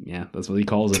that's what he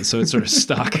calls it. So it's sort of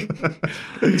stuck.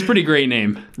 It's a pretty great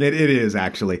name. It is,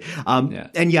 actually. And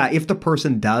if the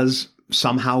person does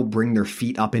somehow bring their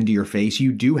feet up into your face,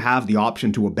 you do have the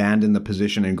option to abandon the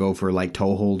position and go for like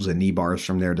toe holds and knee bars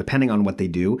from there, depending on what they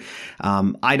do.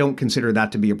 I don't consider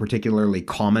that to be a particularly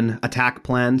common attack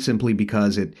plan, simply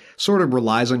because it sort of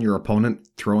relies on your opponent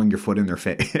throwing your foot in their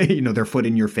face, their foot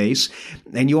in your face.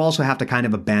 And you also have to kind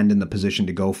of abandon the position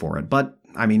to go for it. But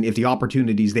I mean, if the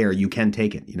opportunity's there, you can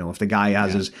take it. If the guy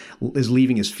is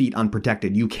leaving his feet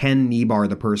unprotected, you can knee bar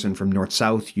the person from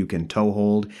north-south. You can toe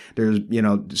hold.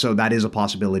 So that is a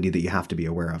possibility that you have to be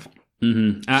aware of.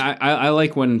 Mm-hmm. I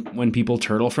like when people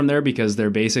turtle from there, because they're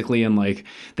basically in like,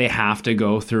 they have to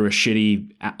go through a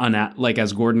shitty, like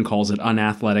as Gordon calls it,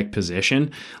 unathletic position.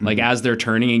 Mm-hmm. Like as they're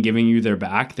turning and giving you their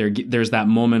back, there's that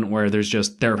moment where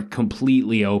they're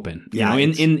completely open. Yeah,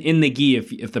 in the gi,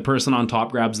 if the person on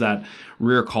top grabs that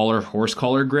rear collar, horse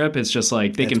collar grip, it's just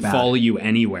like they can follow you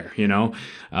anywhere,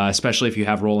 especially if you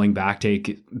have rolling back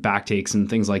takes and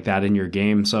things like that in your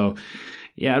game. So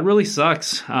yeah, it really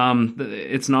sucks.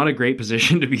 It's not a great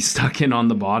position to be stuck in on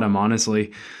the bottom,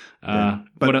 honestly.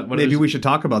 But maybe we should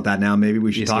talk about that now. Maybe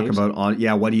we should talk about,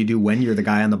 what do you do when you're the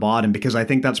guy on the bottom? Because I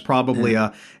think that's probably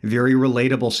a very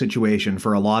relatable situation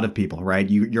for a lot of people, right?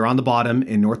 You're on the bottom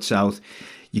in north-south.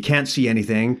 You can't see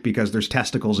anything because there's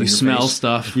testicles in your face. You smell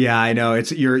stuff. Yeah, I know.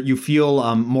 You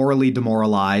feel morally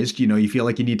demoralized. You feel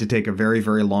like you need to take a very,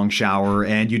 very long shower,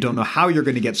 and you don't know how you're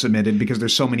going to get submitted because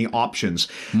there's so many options.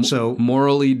 So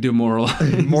morally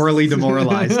demoralized. Morally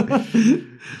demoralized.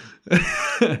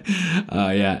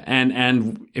 Yeah,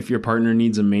 and if your partner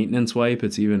needs a maintenance wipe,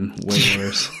 it's even way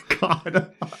worse.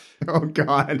 Oh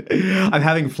God, I'm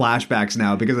having flashbacks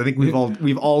now because I think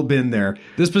we've all been there.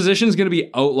 This position is going to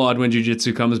be outlawed when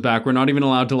jiu-jitsu comes back. We're not even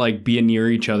allowed to like be near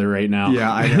each other right now.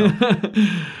 Yeah, I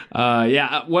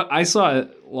know. What I saw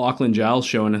Lachlan Giles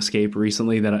show an escape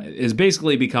recently that has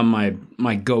basically become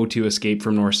my go-to escape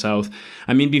from north-south.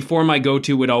 I mean, before my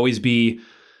go-to would always be,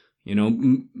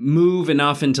 move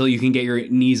enough until you can get your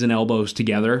knees and elbows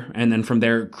together, and then from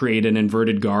there create an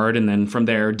inverted guard, and then from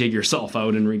there dig yourself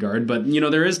out in regard. But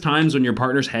there is times when your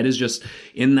partner's head is just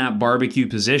in that barbecue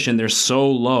position. They're so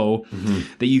low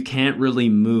that you can't really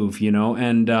move,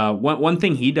 and one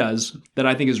thing he does that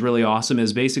I think is really awesome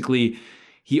is basically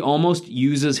he almost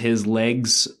uses his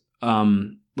legs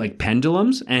like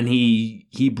pendulums, and he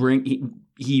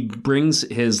brings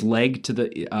his leg to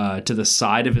the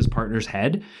side of his partner's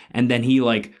head, and then he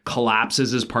like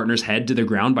collapses his partner's head to the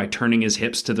ground by turning his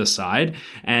hips to the side,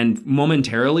 and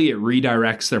momentarily it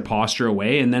redirects their posture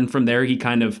away, and then from there he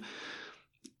kind of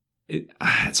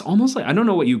it's almost like, I don't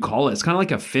know what you call it. It's kind of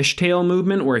like a fishtail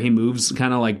movement where he moves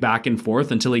kind of like back and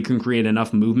forth until he can create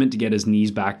enough movement to get his knees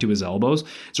back to his elbows.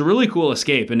 It's a really cool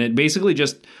escape. And it basically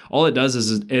just, all it does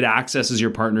is it accesses your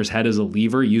partner's head as a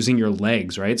lever using your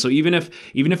legs, right? So even if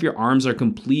your arms are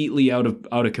completely out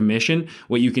of commission,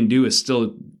 what you can do is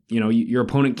still, your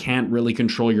opponent can't really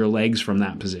control your legs from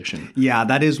that position. Yeah,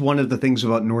 that is one of the things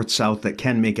about north-south that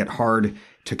can make it hard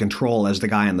to control as the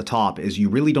guy on the top, is you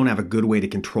really don't have a good way to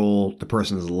control the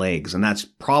person's legs. And that's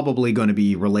probably going to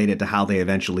be related to how they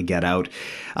eventually get out.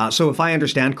 So if I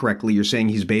understand correctly, you're saying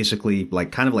he's basically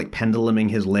kind of penduluming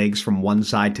his legs from one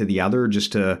side to the other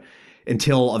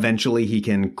until eventually he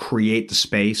can create the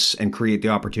space and create the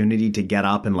opportunity to get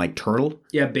up and turtle?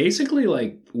 Yeah,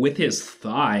 basically with his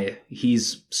thigh,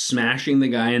 he's smashing the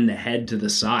guy in the head to the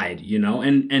side,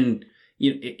 and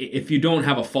if you don't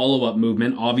have a follow-up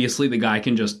movement, obviously the guy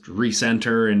can just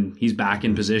recenter and he's back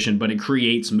in position, but it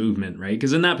creates movement, right?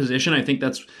 Because in that position, I think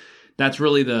that's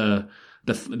really the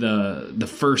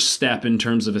first step in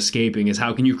terms of escaping, is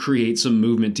how can you create some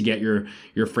movement to get your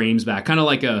frames back, kind of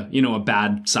like a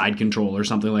bad side control or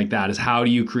something like that. Is how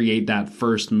do you create that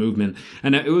first movement?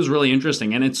 And it was really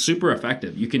interesting, and it's super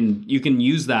effective. You can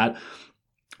use that.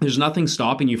 There's nothing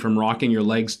stopping you from rocking your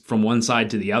legs from one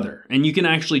side to the other. And you can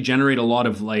actually generate a lot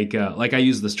of like I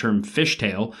use this term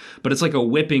fishtail, but it's like a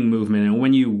whipping movement. And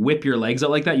when you whip your legs out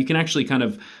like that, you can actually kind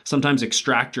of sometimes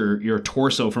extract your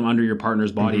torso from under your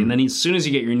partner's body. And then as soon as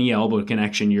you get your knee elbow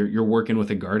connection, you're working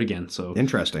with a guard again. So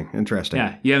Interesting.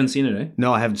 yeah, you haven't seen it, eh?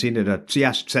 No, I haven't seen it. So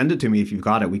yeah, send it to me if you've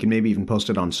got it. We can maybe even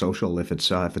post it on social if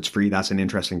it's free. That's an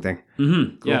interesting thing.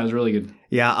 Mm-hmm. Cool. Yeah, it was really good.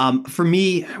 Yeah, for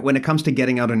me, when it comes to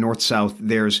getting out of north-south,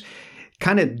 there's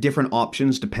kind of different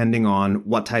options depending on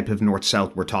what type of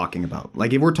north-south we're talking about.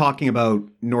 Like if we're talking about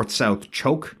north-south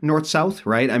choke north-south,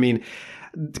 right? I mean,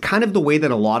 kind of the way that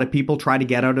a lot of people try to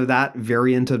get out of that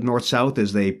variant of north-south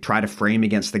is they try to frame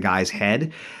against the guy's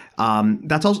head.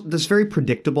 That's very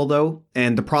predictable though.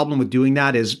 And the problem with doing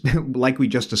that is, like we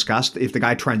just discussed, if the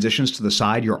guy transitions to the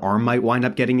side, your arm might wind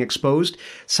up getting exposed.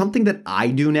 Something that I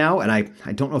do now, and I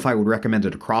don't know if I would recommend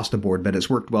it across the board, but it's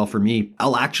worked well for me.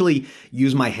 I'll actually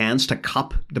use my hands to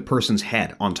cup the person's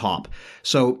head on top.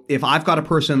 So if I've got a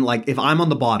person, like if I'm on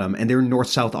the bottom and they're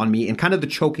north-south on me in kind of the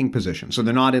choking position, so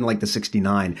they're not in like the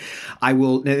 69,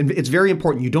 it's very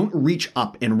important. You don't reach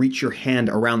up and reach your hand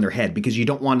around their head because you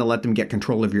don't want to let them get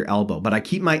control of your elbow. But I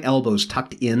keep my elbows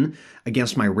tucked in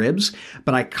against my ribs,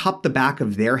 but I cup the back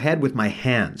of their head with my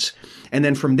hands. And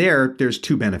then from there's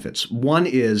two benefits. One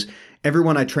is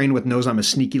everyone I train with knows I'm a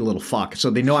sneaky little fuck. So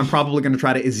they know I'm probably going to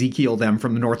try to Ezekiel them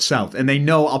from the north-south. And they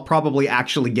know I'll probably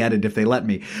actually get it if they let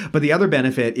me. But the other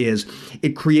benefit is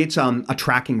it creates a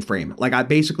tracking frame. Like I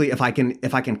basically, if I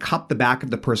can cup the back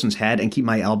of the person's head and keep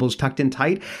my elbows tucked in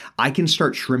tight, I can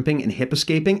start shrimping and hip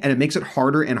escaping. And it makes it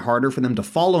harder and harder for them to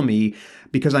follow me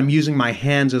because I'm using my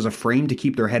hands as a frame to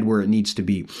keep their head where it needs to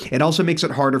be. It also makes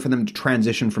it harder for them to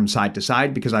transition from side to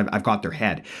side because I've got their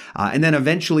head. And then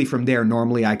eventually from there,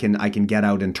 normally I can get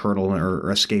out and turtle or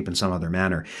escape in some other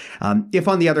manner. If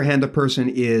on the other hand, the person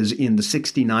is in the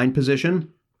 69 position,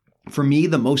 for me,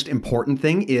 the most important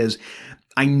thing is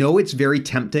I know it's very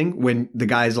tempting when the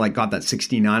guy's like got that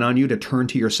 69 on you to turn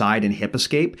to your side and hip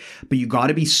escape, but you got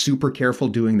to be super careful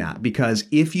doing that because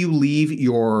if you leave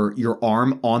your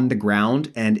arm on the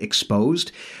ground and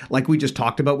exposed, like we just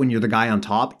talked about when you're the guy on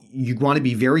top, you want to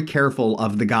be very careful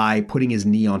of the guy putting his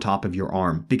knee on top of your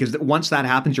arm because once that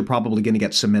happens, you're probably going to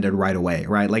get submitted right away,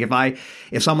 right? Like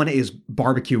if someone is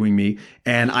barbecuing me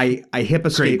and I hip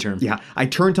escape, great term. Yeah, I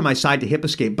turn to my side to hip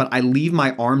escape, but I leave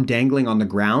my arm dangling on the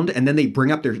ground and then they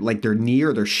bring up their knee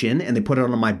or their shin and they put it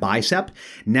on my bicep.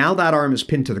 Now that arm is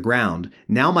pinned to the ground.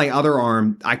 Now my other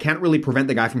arm, I can't really prevent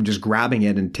the guy from just grabbing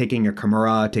it and taking a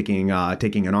Kimura, taking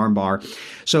an arm bar.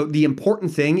 So the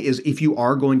important thing is if you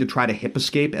are going to try to hip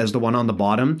escape as the one on the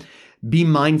bottom, be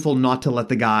mindful not to let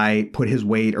the guy put his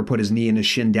weight or put his knee and his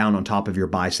shin down on top of your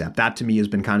bicep. That to me has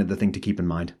been kind of the thing to keep in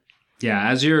mind.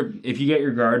 Yeah, if you get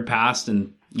your guard passed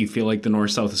and you feel like the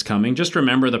north-south is coming, just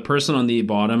remember the person on the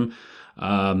bottom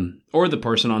or the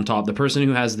person on top, the person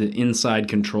who has the inside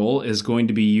control is going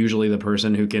to be usually the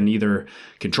person who can either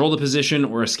control the position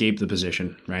or escape the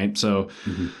position, right? So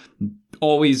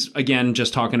always, again,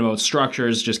 just talking about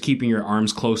structures, just keeping your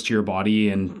arms close to your body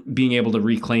and being able to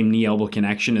reclaim knee-elbow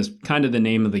connection is kind of the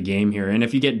name of the game here. And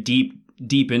if you get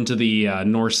deep into the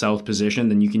north-south position,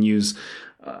 then you can use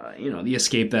the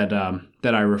escape that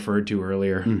I referred to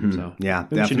earlier. So yeah,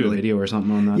 we should do a video or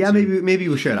something on that. Yeah, maybe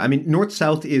we should. I mean,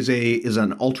 north-south is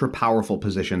an ultra powerful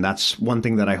position. That's one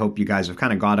thing that I hope you guys have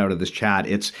kind of got out of this chat.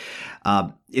 It's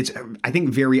I think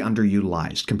very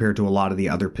underutilized compared to a lot of the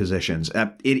other positions.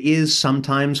 It is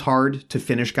sometimes hard to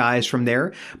finish guys from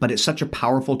there, but it's such a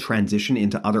powerful transition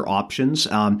into other options.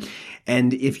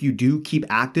 And if you do keep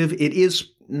active, it is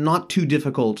not too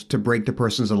difficult to break the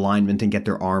person's alignment and get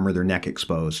their arm or their neck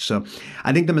exposed. So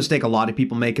I think the mistake a lot of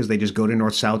people make is they just go to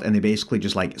north-south and they basically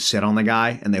just like sit on the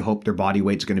guy and they hope their body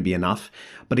weight's going to be enough.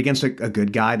 But against a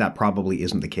good guy, that probably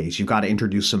isn't the case. You've got to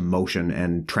introduce some motion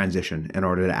and transition in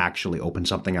order to actually open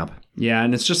something up. Yeah,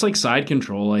 and it's just like side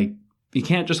control. Like, you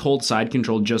can't just hold side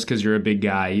control just because you're a big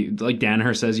guy. Like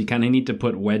Danaher says, you kind of need to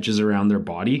put wedges around their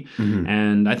body.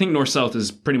 And I think north-south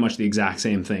is pretty much the exact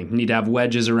same thing. You need to have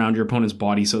wedges around your opponent's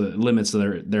body so that it limits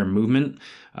their movement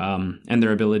and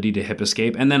their ability to hip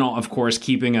escape. And then, of course,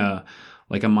 keeping a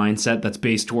mindset that's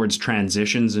based towards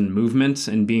transitions and movements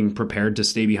and being prepared to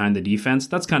stay behind the defense.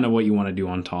 That's kind of what you want to do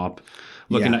on top.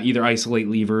 looking to either isolate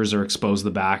levers or expose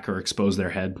the back or expose their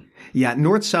head. Yeah,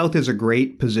 north-south is a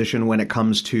great position when it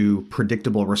comes to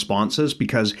predictable responses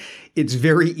because it's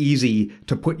very easy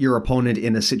to put your opponent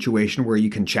in a situation where you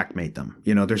can checkmate them.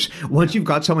 Once you've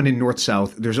got someone in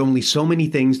north-south, there's only so many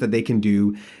things that they can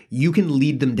do. You can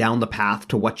lead them down the path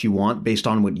to what you want based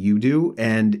on what you do,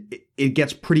 and it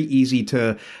gets pretty easy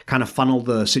to kind of funnel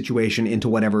the situation into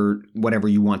whatever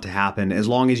you want to happen, as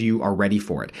long as you are ready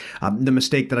for it. The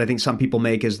mistake that I think some people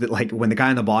make is that, like, when the guy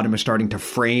on the bottom is starting to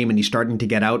frame and he's starting to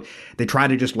get out, they try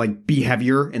to just like be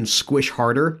heavier and squish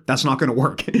harder. That's not going to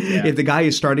work. Yeah. If the guy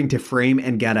is starting to frame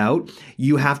and get out,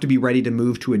 you have to be ready to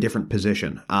move to a different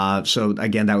position. So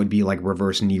again, that would be like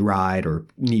reverse knee ride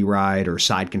or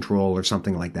side control or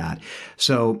something like that.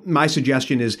 So my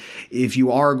suggestion is, if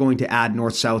you are going to add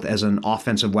north-south as an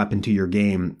offensive weapon to your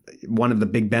game, one of the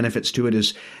big benefits to it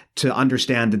is to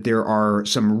understand that there are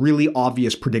some really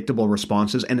obvious predictable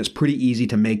responses, and it's pretty easy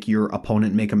to make your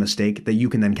opponent make a mistake that you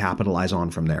can then capitalize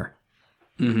on from there.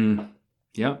 Mm-hmm.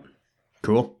 Yep.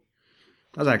 Cool.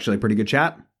 That was actually a pretty good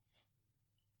chat.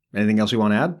 Anything else you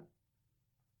want to add?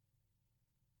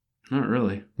 Not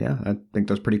really. Yeah, I think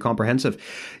that's pretty comprehensive.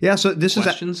 Yeah, so this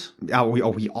questions? We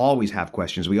always have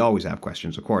questions. We always have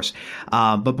questions, of course.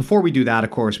 But before we do that,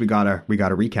 of course, we gotta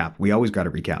recap. We always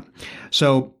gotta recap.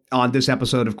 So on this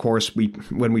episode, of course,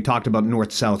 when we talked about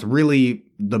north-south, really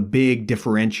the big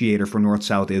differentiator for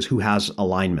north-south is who has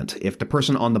alignment. If the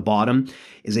person on the bottom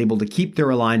is able to keep their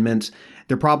alignment,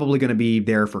 they're probably going to be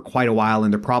there for quite a while,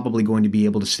 and they're probably going to be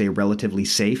able to stay relatively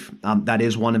safe. That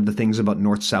is one of the things about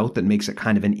north-south that makes it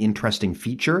kind of an interesting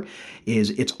feature,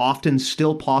 is it's often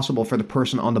still possible for the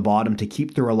person on the bottom to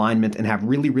keep their alignment and have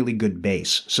really, really good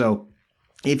base. So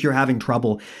if you're having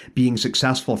trouble being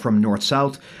successful from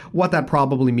north-south, what that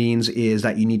probably means is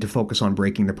that you need to focus on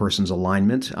breaking the person's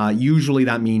alignment. Usually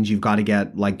that means you've got to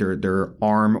get like their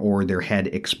arm or their head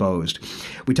exposed.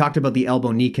 We talked about the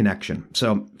elbow-knee connection.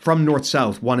 So from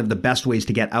north-south, one of the best ways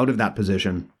to get out of that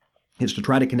position is to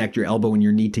try to connect your elbow and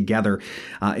your knee together.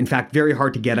 In fact, very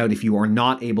hard to get out if you are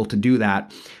not able to do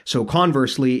that. So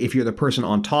conversely, if you're the person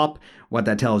on top, what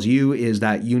that tells you is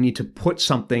that you need to put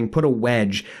a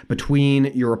wedge between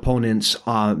your opponent's,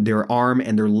 their arm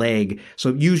and their leg.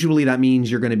 So usually that means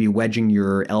you're going to be wedging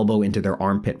your elbow into their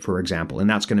armpit, for example, and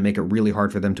that's going to make it really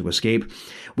hard for them to escape.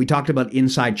 We talked about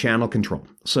inside channel control.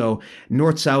 So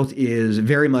north-south is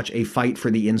very much a fight for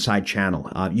the inside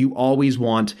channel. You always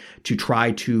want to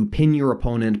try to pin your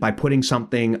opponent by putting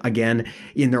something, again,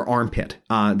 in their armpit.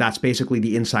 That's basically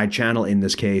the inside channel in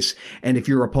this case. And if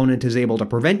your opponent is able to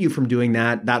prevent you from doing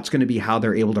that, that's going to be how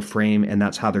they're able to frame, and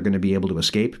that's how they're going to be able to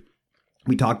escape.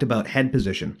 We talked about head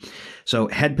position. So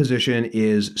head position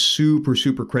is super,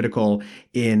 super critical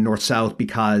in north-south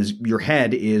because your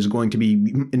head is going to be,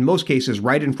 in most cases,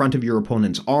 right in front of your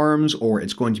opponent's arms, or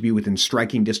it's going to be within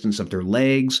striking distance of their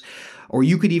legs, or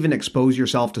you could even expose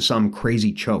yourself to some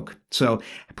crazy choke. So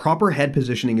proper head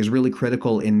positioning is really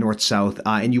critical in north-south,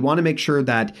 and you want to make sure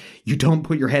that you don't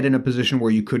put your head in a position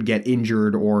where you could get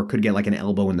injured or could get like an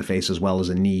elbow in the face as well as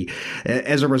a knee.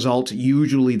 As a result,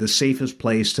 usually the safest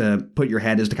place to put your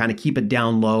head is to kind of keep it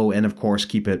down low and, of course,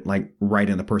 keep it like right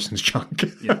in the person's junk.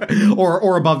 Yeah.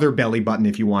 or above their belly button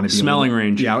if you want to be smelling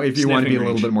range. Yeah, if you want to be a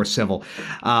little range. bit more civil.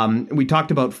 We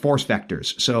talked about force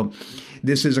vectors. So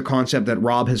this is a concept that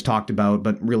Rob has talked about,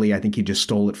 but really I think he just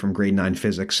stole it from grade 9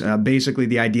 physics. Basically,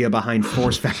 the idea behind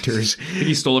force vectors. I think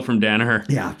he stole it from Danaher.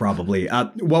 Yeah, probably.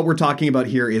 What we're talking about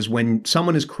here is when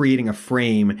someone is creating a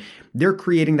frame, they're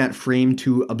creating that frame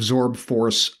to absorb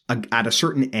force at a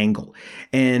certain angle.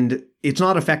 And it's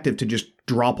not effective to just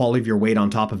drop all of your weight on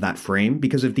top of that frame,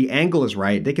 because if the angle is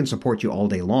right, they can support you all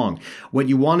day long. What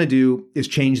you want to do is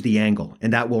change the angle,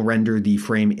 and that will render the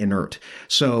frame inert.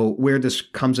 So where this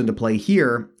comes into play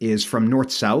here is from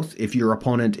north-south. If your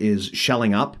opponent is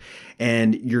shelling up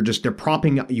and they're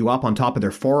propping you up on top of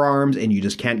their forearms and you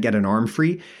just can't get an arm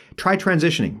free, try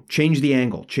transitioning. Change the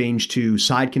angle. Change to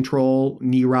side control,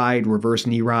 knee ride, reverse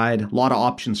knee ride. A lot of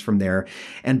options from there.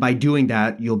 And by doing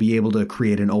that, you'll be able to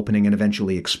create an opening and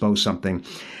eventually expose something.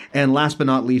 And last but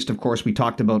not least, of course, we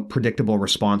talked about predictable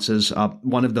responses.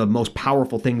 One of the most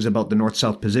powerful things about the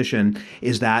north-south position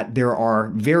is that there are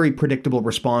very predictable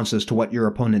responses to what your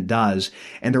opponent does,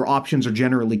 and their options are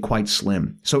generally quite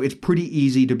slim. So it's pretty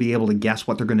easy to be able to guess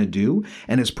what they're going to do,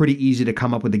 and it's pretty easy to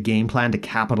come up with a game plan to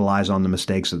capitalize on the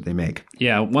mistakes that they make.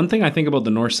 Yeah, one thing I think about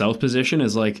the north-south position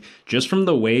is like just from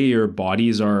the way your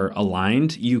bodies are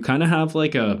aligned, you kind of have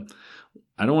like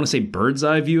I don't want to say bird's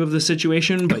eye view of the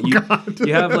situation, but you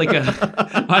have like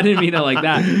a, I didn't mean it like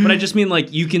that, but I just mean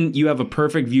like you have a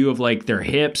perfect view of like their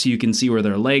hips. You can see where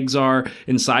their legs are.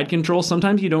 In side control,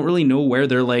 sometimes you don't really know where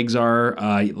their legs are.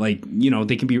 Like, you know,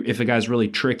 they can be, if a guy's really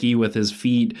tricky with his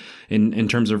feet in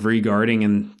terms of regarding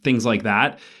and things like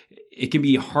that, it can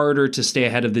be harder to stay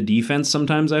ahead of the defense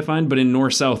sometimes, I find. But in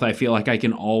North-South, I feel like I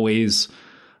can always...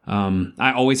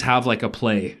 I always have like a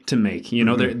play to make, you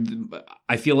know,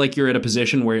 I feel like you're at a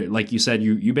position where, like you said,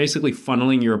 you basically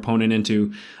funneling your opponent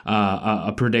into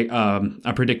a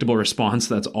predictable response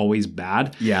that's always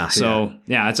bad. Yeah. So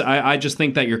I just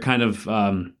think that you're kind of,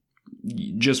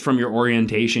 just from your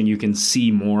orientation, you can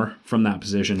see more from that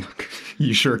position.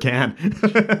 You sure can.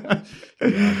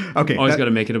 Yeah. Okay. Always got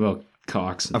to make it about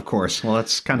Cox. Of course. Well,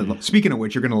 that's kind of, speaking of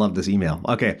which, you're going to love this email.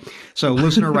 Okay. So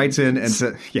listener writes in and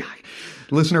says,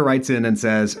 Listener writes in and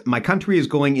says, my country is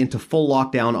going into full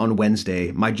lockdown on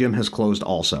Wednesday. My gym has closed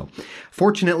also.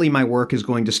 Fortunately, my work is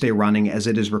going to stay running as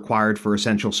it is required for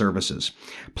essential services.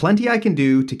 Plenty I can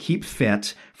do to keep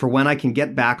fit for when I can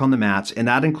get back on the mats, and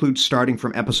that includes starting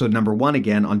from episode number 1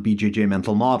 again on BJJ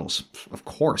Mental Models. Of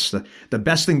course, the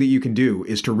best thing that you can do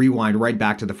is to rewind right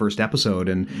back to the first episode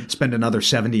and spend another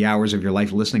 70 hours of your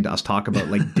life listening to us talk about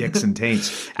like dicks and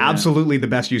taints. Yeah. Absolutely the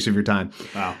best use of your time.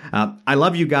 Wow. I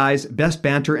love you guys. Best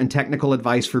banter and technical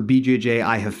advice for BJJ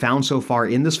I have found so far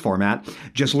in this format.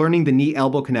 Just learning the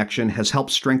knee-elbow connection has helped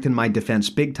strengthen my defense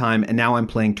big time, and now I'm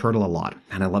playing turtle a lot.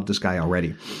 And I love this guy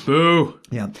already. Boo!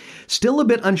 Yeah. Still a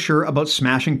bit unsure about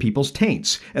smashing people's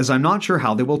taints, as I'm not sure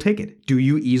how they will take it. Do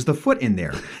you ease the foot in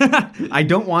there? I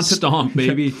don't want to... Stomp,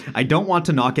 baby. I don't want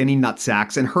to knock any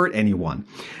nutsacks and hurt anyone.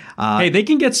 Hey, they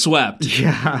can get swept.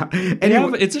 Yeah.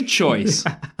 Anyway, it's a choice.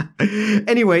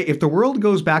 Anyway, if the world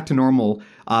goes back to normal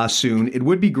soon, it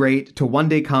would be great to one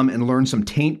day come and learn some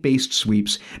taint-based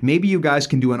sweeps. Maybe you guys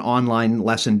can do an online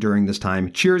lesson during this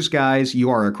time. Cheers, guys. You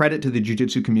are a credit to the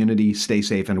jiu-jitsu community. Stay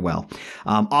safe and well.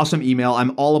 Awesome email.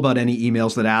 I'm all about any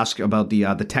emails that ask about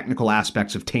the technical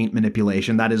aspects of taint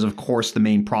manipulation. That is, of course, the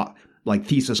main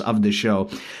thesis of this show.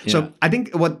 Yeah. So I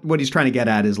think what he's trying to get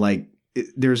at is like,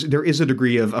 there is a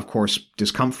degree of course,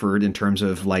 discomfort in terms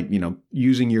of like, you know,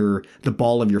 using the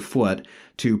ball of your foot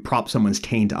to prop someone's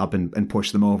taint up and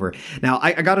push them over. Now,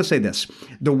 I got to say this,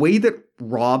 the way that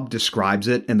Rob describes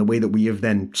it and the way that we have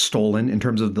then stolen in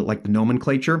terms of the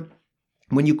nomenclature,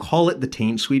 when you call it the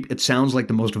taint sweep, it sounds like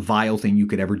the most vile thing you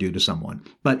could ever do to someone,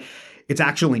 but it's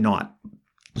actually not.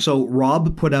 So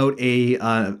Rob put out a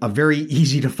very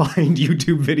easy to find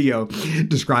YouTube video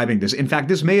describing this. In fact,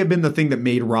 this may have been the thing that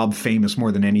made Rob famous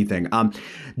more than anything.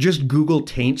 Just Google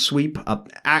taint sweep.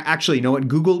 Actually, you know what?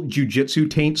 Google jiu-jitsu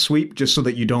taint sweep just so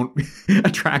that you don't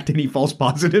attract any false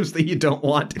positives that you don't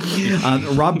want.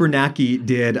 Rob Bernacki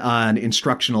did an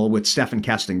instructional with Stefan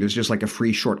Kesting. There's just like a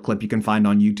free short clip you can find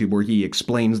on YouTube where he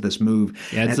explains this move.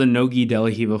 Yeah, it's the no-gi De La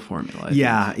Riva formula.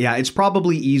 Yeah. It's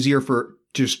probably easier for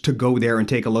just to go there and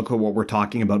take a look at what we're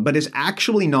talking about, but it's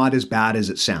actually not as bad as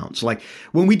it sounds. Like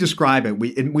when we describe it,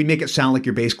 we make it sound like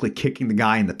you're basically kicking the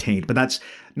guy in the taint, but that's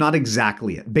not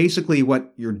exactly it. Basically,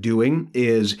 what you're doing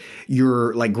is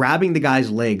you're like grabbing the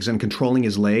guy's legs and controlling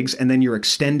his legs, and then you're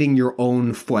extending your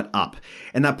own foot up.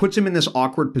 And that puts him in this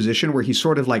awkward position where he's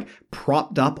sort of like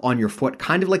propped up on your foot,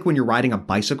 kind of like when you're riding a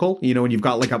bicycle, you know, and you've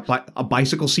got like a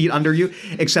bicycle seat under you,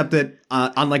 except that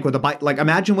unlike with a bike, like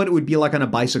imagine what it would be like on a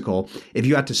bicycle if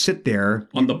you had to sit there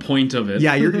on the point of it.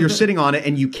 Yeah, you're sitting on it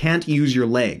and you can't use your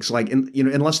legs, like, you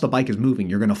know, unless the bike is moving,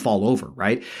 you're going to fall over,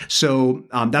 right? So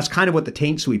that's kind of what the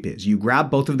taint sweep is. You grab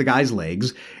both of the guy's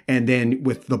legs, and then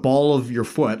with the ball of your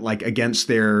foot, like against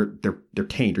their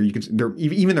taint, or you can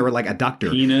even their like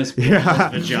adductor, penis,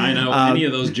 vagina, any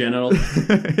of those genitals,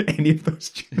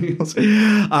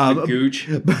 gooch.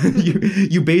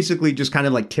 You basically just kind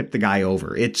of like tip the guy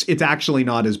over. It's actually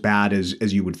not as bad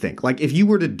as you would think. Like if you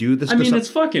were to do this, I mean, it's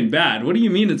fucking bad. What do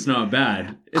you mean it's not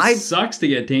bad? It sucks to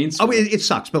get taint swept. Oh, it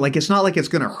sucks, but like it's not like it's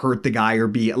going to hurt the guy or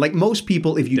be like most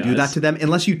people. If you do that to them,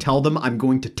 unless you tell them I'm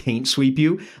going to taint sweep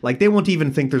you, like they won't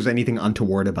even think there's anything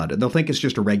untoward about it. They'll think it's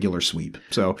just a regular sweep.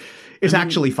 So it's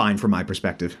actually fine from my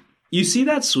perspective. You see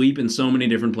that sweep in so many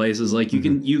different places. Like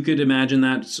you could imagine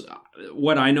that.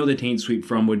 What I know the taint sweep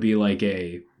from would be like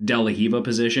a De La Riva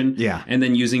position. Yeah. And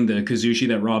then using the Kazushi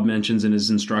that Rob mentions in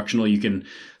his instructional, you can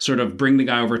sort of bring the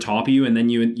guy over top of you, and then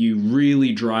you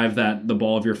really drive the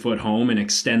ball of your foot home and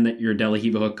extend your De La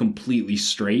Riva hook completely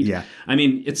straight. Yeah. I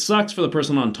mean, it sucks for the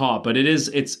person on top, but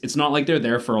it's not like they're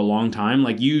there for a long time.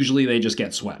 Like usually they just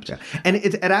get swept. Yeah. And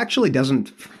it actually doesn't,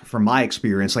 from my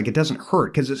experience, like it doesn't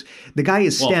hurt because the guy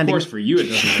is standing. Well, of course for you it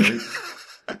doesn't hurt.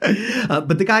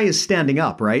 But the guy is standing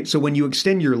up, right? So when you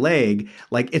extend your leg,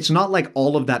 like it's not like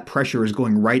all of that pressure is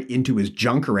going right into his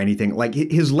junk or anything. Like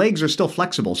his legs are still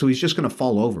flexible, so he's just going to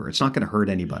fall over. It's not going to hurt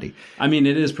anybody. I mean,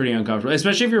 it is pretty uncomfortable,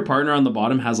 especially if your partner on the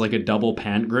bottom has like a double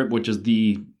pant grip, which is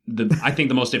the I think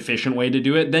the most efficient way to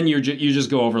do it. Then you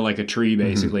just go over like a tree,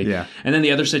 basically. Yeah. And then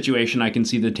the other situation I can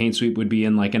see the taint sweep would be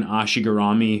in like an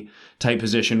ashigarami type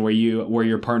position where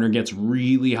your partner gets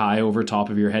really high over top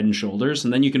of your head and shoulders,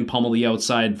 and then you can pummel the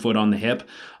outside foot on the hip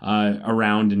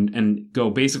around and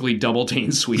go basically double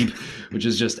taint sweep, which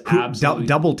is just absolutely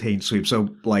double taint sweep. So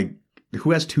like,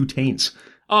 who has two taints?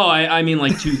 Oh, I mean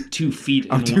like 2 feet.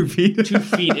 Oh, 2 feet. 2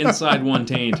 feet inside one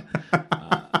taint.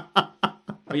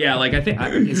 Yeah, like I think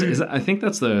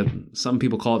that's some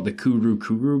people call it the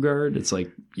kuru guard. It's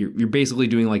like you're basically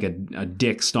doing like a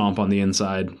dick stomp on the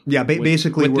inside. Yeah,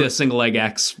 basically with the single leg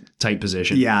X type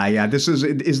position. Yeah.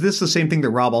 Is this the same thing that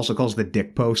Rob also calls the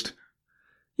dick post?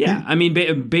 Yeah, I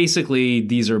mean basically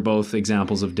these are both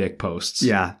examples of dick posts.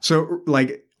 Yeah, so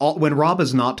like when Rob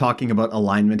is not talking about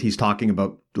alignment, he's talking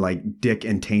about like dick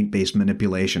and taint based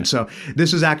manipulation. So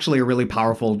this is actually a really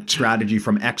powerful strategy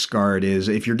from X-Guard is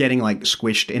if you're getting like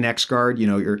squished in X-Guard,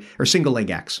 or single leg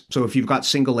X. So if you've got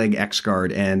single leg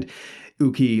X-Guard and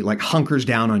Uki like hunkers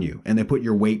down on you and they put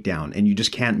your weight down and you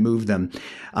just can't move them.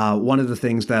 One of the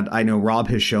things that I know Rob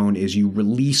has shown is you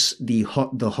release the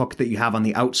hook that you have on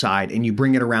the outside and you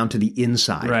bring it around to the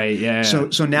inside. Right. Yeah.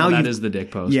 So now that is the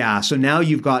dick post. Yeah. So now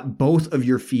you've got both of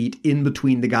your feet in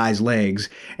between the guy's legs,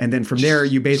 and then from there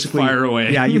you basically fire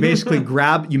away. Yeah. You basically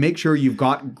you make sure you've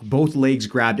got both legs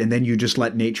grabbed, and then you just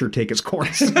let nature take its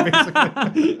course.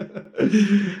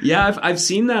 Yeah, I've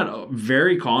seen that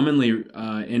very commonly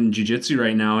in jiu-jitsu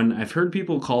right now, and I've heard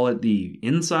people call it the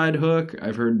inside hook.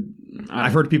 I've heard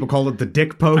people call it the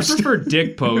dick post. I prefer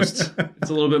dick post. It's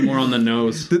a little bit more on the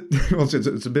nose. Well,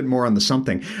 it's a bit more on the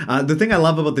something. The thing I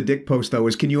love about the dick post, though,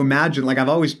 is can you imagine, like I've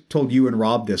always told you and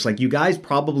Rob this, like you guys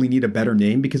probably need a better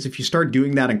name, because if you start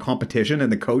doing that in competition and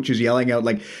the coach is yelling out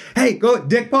like, hey, go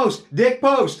dick post.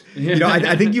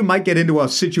 I think you might get into a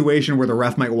situation where the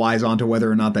ref might wise onto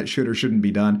whether or not that should or shouldn't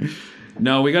be done.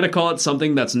 No, we got to call it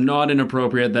something that's not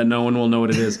inappropriate that no one will know what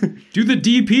it is. Do the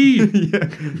DP. Yeah.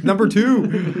 Number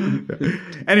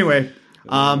 2. Anyway.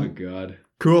 Oh, God.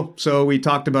 Cool. So we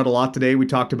talked about a lot today. We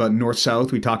talked about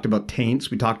north-south. We talked about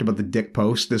taints. We talked about the dick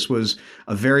post. This was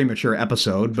a very mature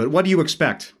episode. But what do you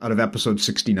expect out of episode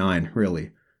 69,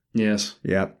 really? Yes.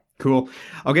 Yeah. Cool.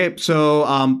 Okay. So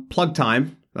plug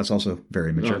time. That's also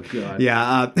very mature. Oh, God.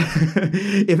 Yeah.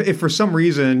 If for some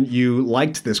reason you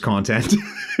liked this content,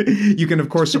 you can, of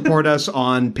course, support us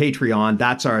on Patreon.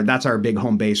 That's our big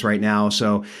home base right now.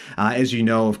 So as you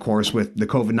know, of course, with the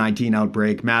COVID-19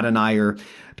 outbreak, Matt and I are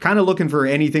kind of looking for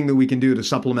anything that we can do to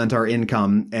supplement our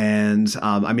income. And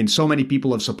so many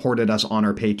people have supported us on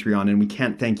our Patreon, and we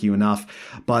can't thank you enough.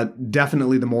 But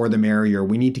definitely the more the merrier.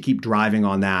 We need to keep driving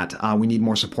on that. We need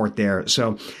more support there.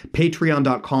 So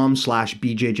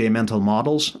patreon.com/BJJ Mental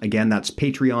Models. Again, that's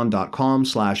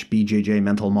patreon.com/BJJ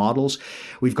Mental Models.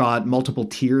 We've got multiple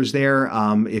tiers there.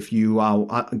 If you,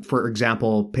 for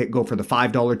example, go for the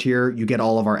 $5 tier, you get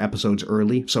all of our episodes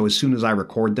early. So as soon as I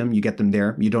record them, you get them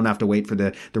there. You don't have to wait for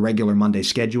the regular Monday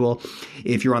schedule.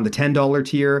 If you're on the $10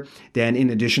 tier, then in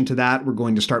addition to that, we're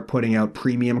going to start putting out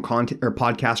premium content or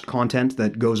podcast content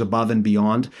that goes above and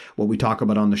beyond what we talk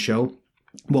about on the show.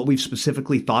 What we've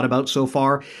specifically thought about so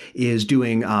far is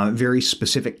doing very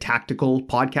specific tactical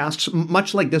podcasts,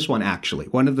 much like this one, actually.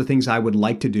 One of the things I would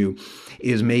like to do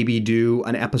is maybe do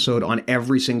an episode on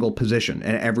every single position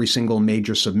and every single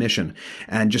major submission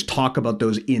and just talk about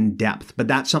those in depth. But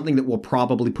that's something that we'll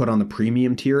probably put on the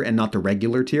premium tier and not the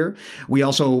regular tier. We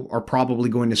also are probably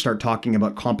going to start talking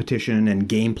about competition and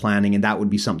game planning, and that would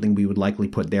be something we would likely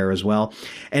put there as well.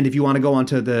 And if you want to go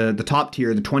onto the top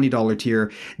tier, the $20 tier,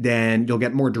 then you'll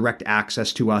get more direct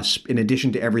access to us in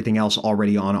addition to everything else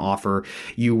already on offer.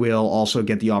 You will also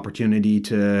get the opportunity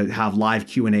to have live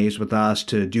Q&As with us,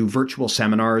 to do virtual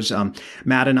seminars.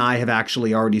 Matt and I have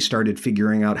actually already started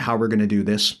figuring out how we're going to do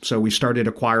this. So we started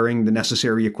acquiring the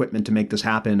necessary equipment to make this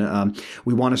happen.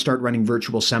 We want to start running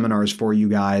virtual seminars for you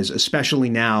guys, especially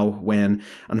now when,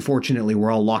 unfortunately,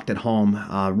 we're all locked at home.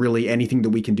 Really, anything that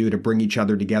we can do to bring each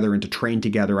other together and to train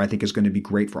together, I think is going to be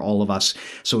great for all of us.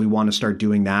 So we want to start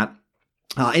doing that.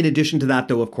 In addition to that,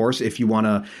 though, of course, if you want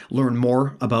to learn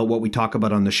more about what we talk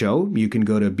about on the show, you can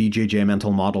go to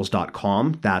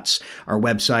bjjmentalmodels.com. That's our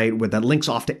website that links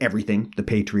off to everything, the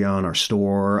Patreon, our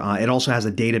store. It also has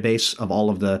a database of all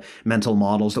of the mental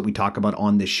models that we talk about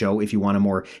on this show if you want a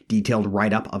more detailed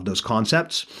write-up of those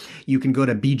concepts. You can go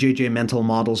to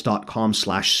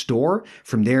bjjmentalmodels.com/store.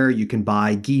 From there, you can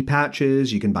buy gi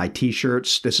patches, you can buy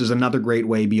t-shirts. This is another great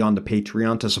way beyond the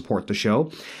Patreon to support the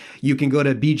show. You can go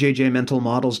to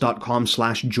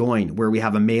bjjmentalmodels.com/join, where we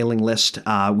have a mailing list.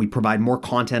 We provide more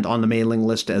content on the mailing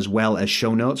list as well as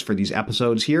show notes for these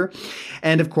episodes here.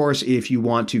 And of course, if you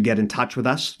want to get in touch with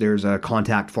us, there's a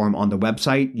contact form on the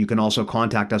website. You can also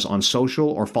contact us on social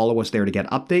or follow us there to get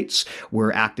updates.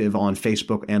 We're active on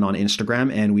Facebook and on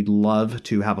Instagram, and we'd love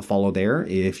to have a follow there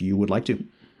if you would like to.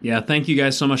 Yeah, thank you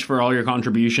guys so much for all your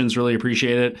contributions. Really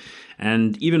appreciate it.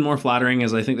 And even more flattering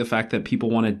is I think the fact that people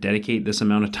want to dedicate this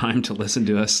amount of time to listen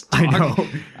to us talk. I know.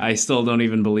 I still don't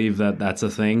even believe that that's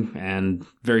a thing, and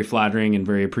very flattering and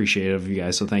very appreciative of you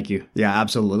guys. So thank you. Yeah,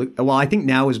 absolutely. Well, I think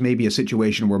now is maybe a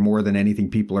situation where more than anything,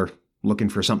 people are looking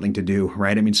for something to do,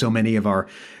 right? I mean, so many of our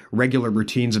regular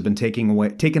routines have been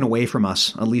taken away from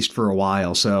us, at least for a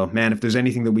while. So, man, if there's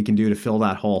anything that we can do to fill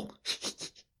that hole.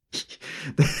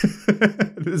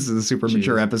 This is a super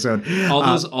mature episode.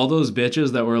 All those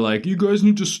bitches that were like, you guys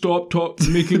need to stop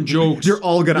making jokes. They're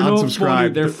all going to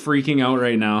unsubscribe. They're freaking out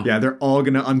right now. Yeah, they're all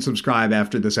going to unsubscribe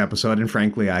after this episode. And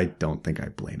frankly, I don't think I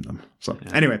blame them. So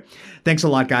anyway, thanks a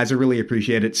lot, guys. I really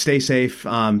appreciate it. Stay safe.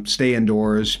 Stay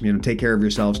indoors. Take care of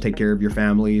yourselves. Take care of your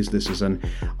families. This is an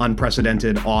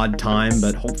unprecedented, odd time,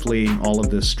 but hopefully all of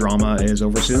this drama is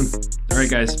over soon. All right,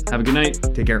 guys. Have a good night.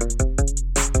 Take care.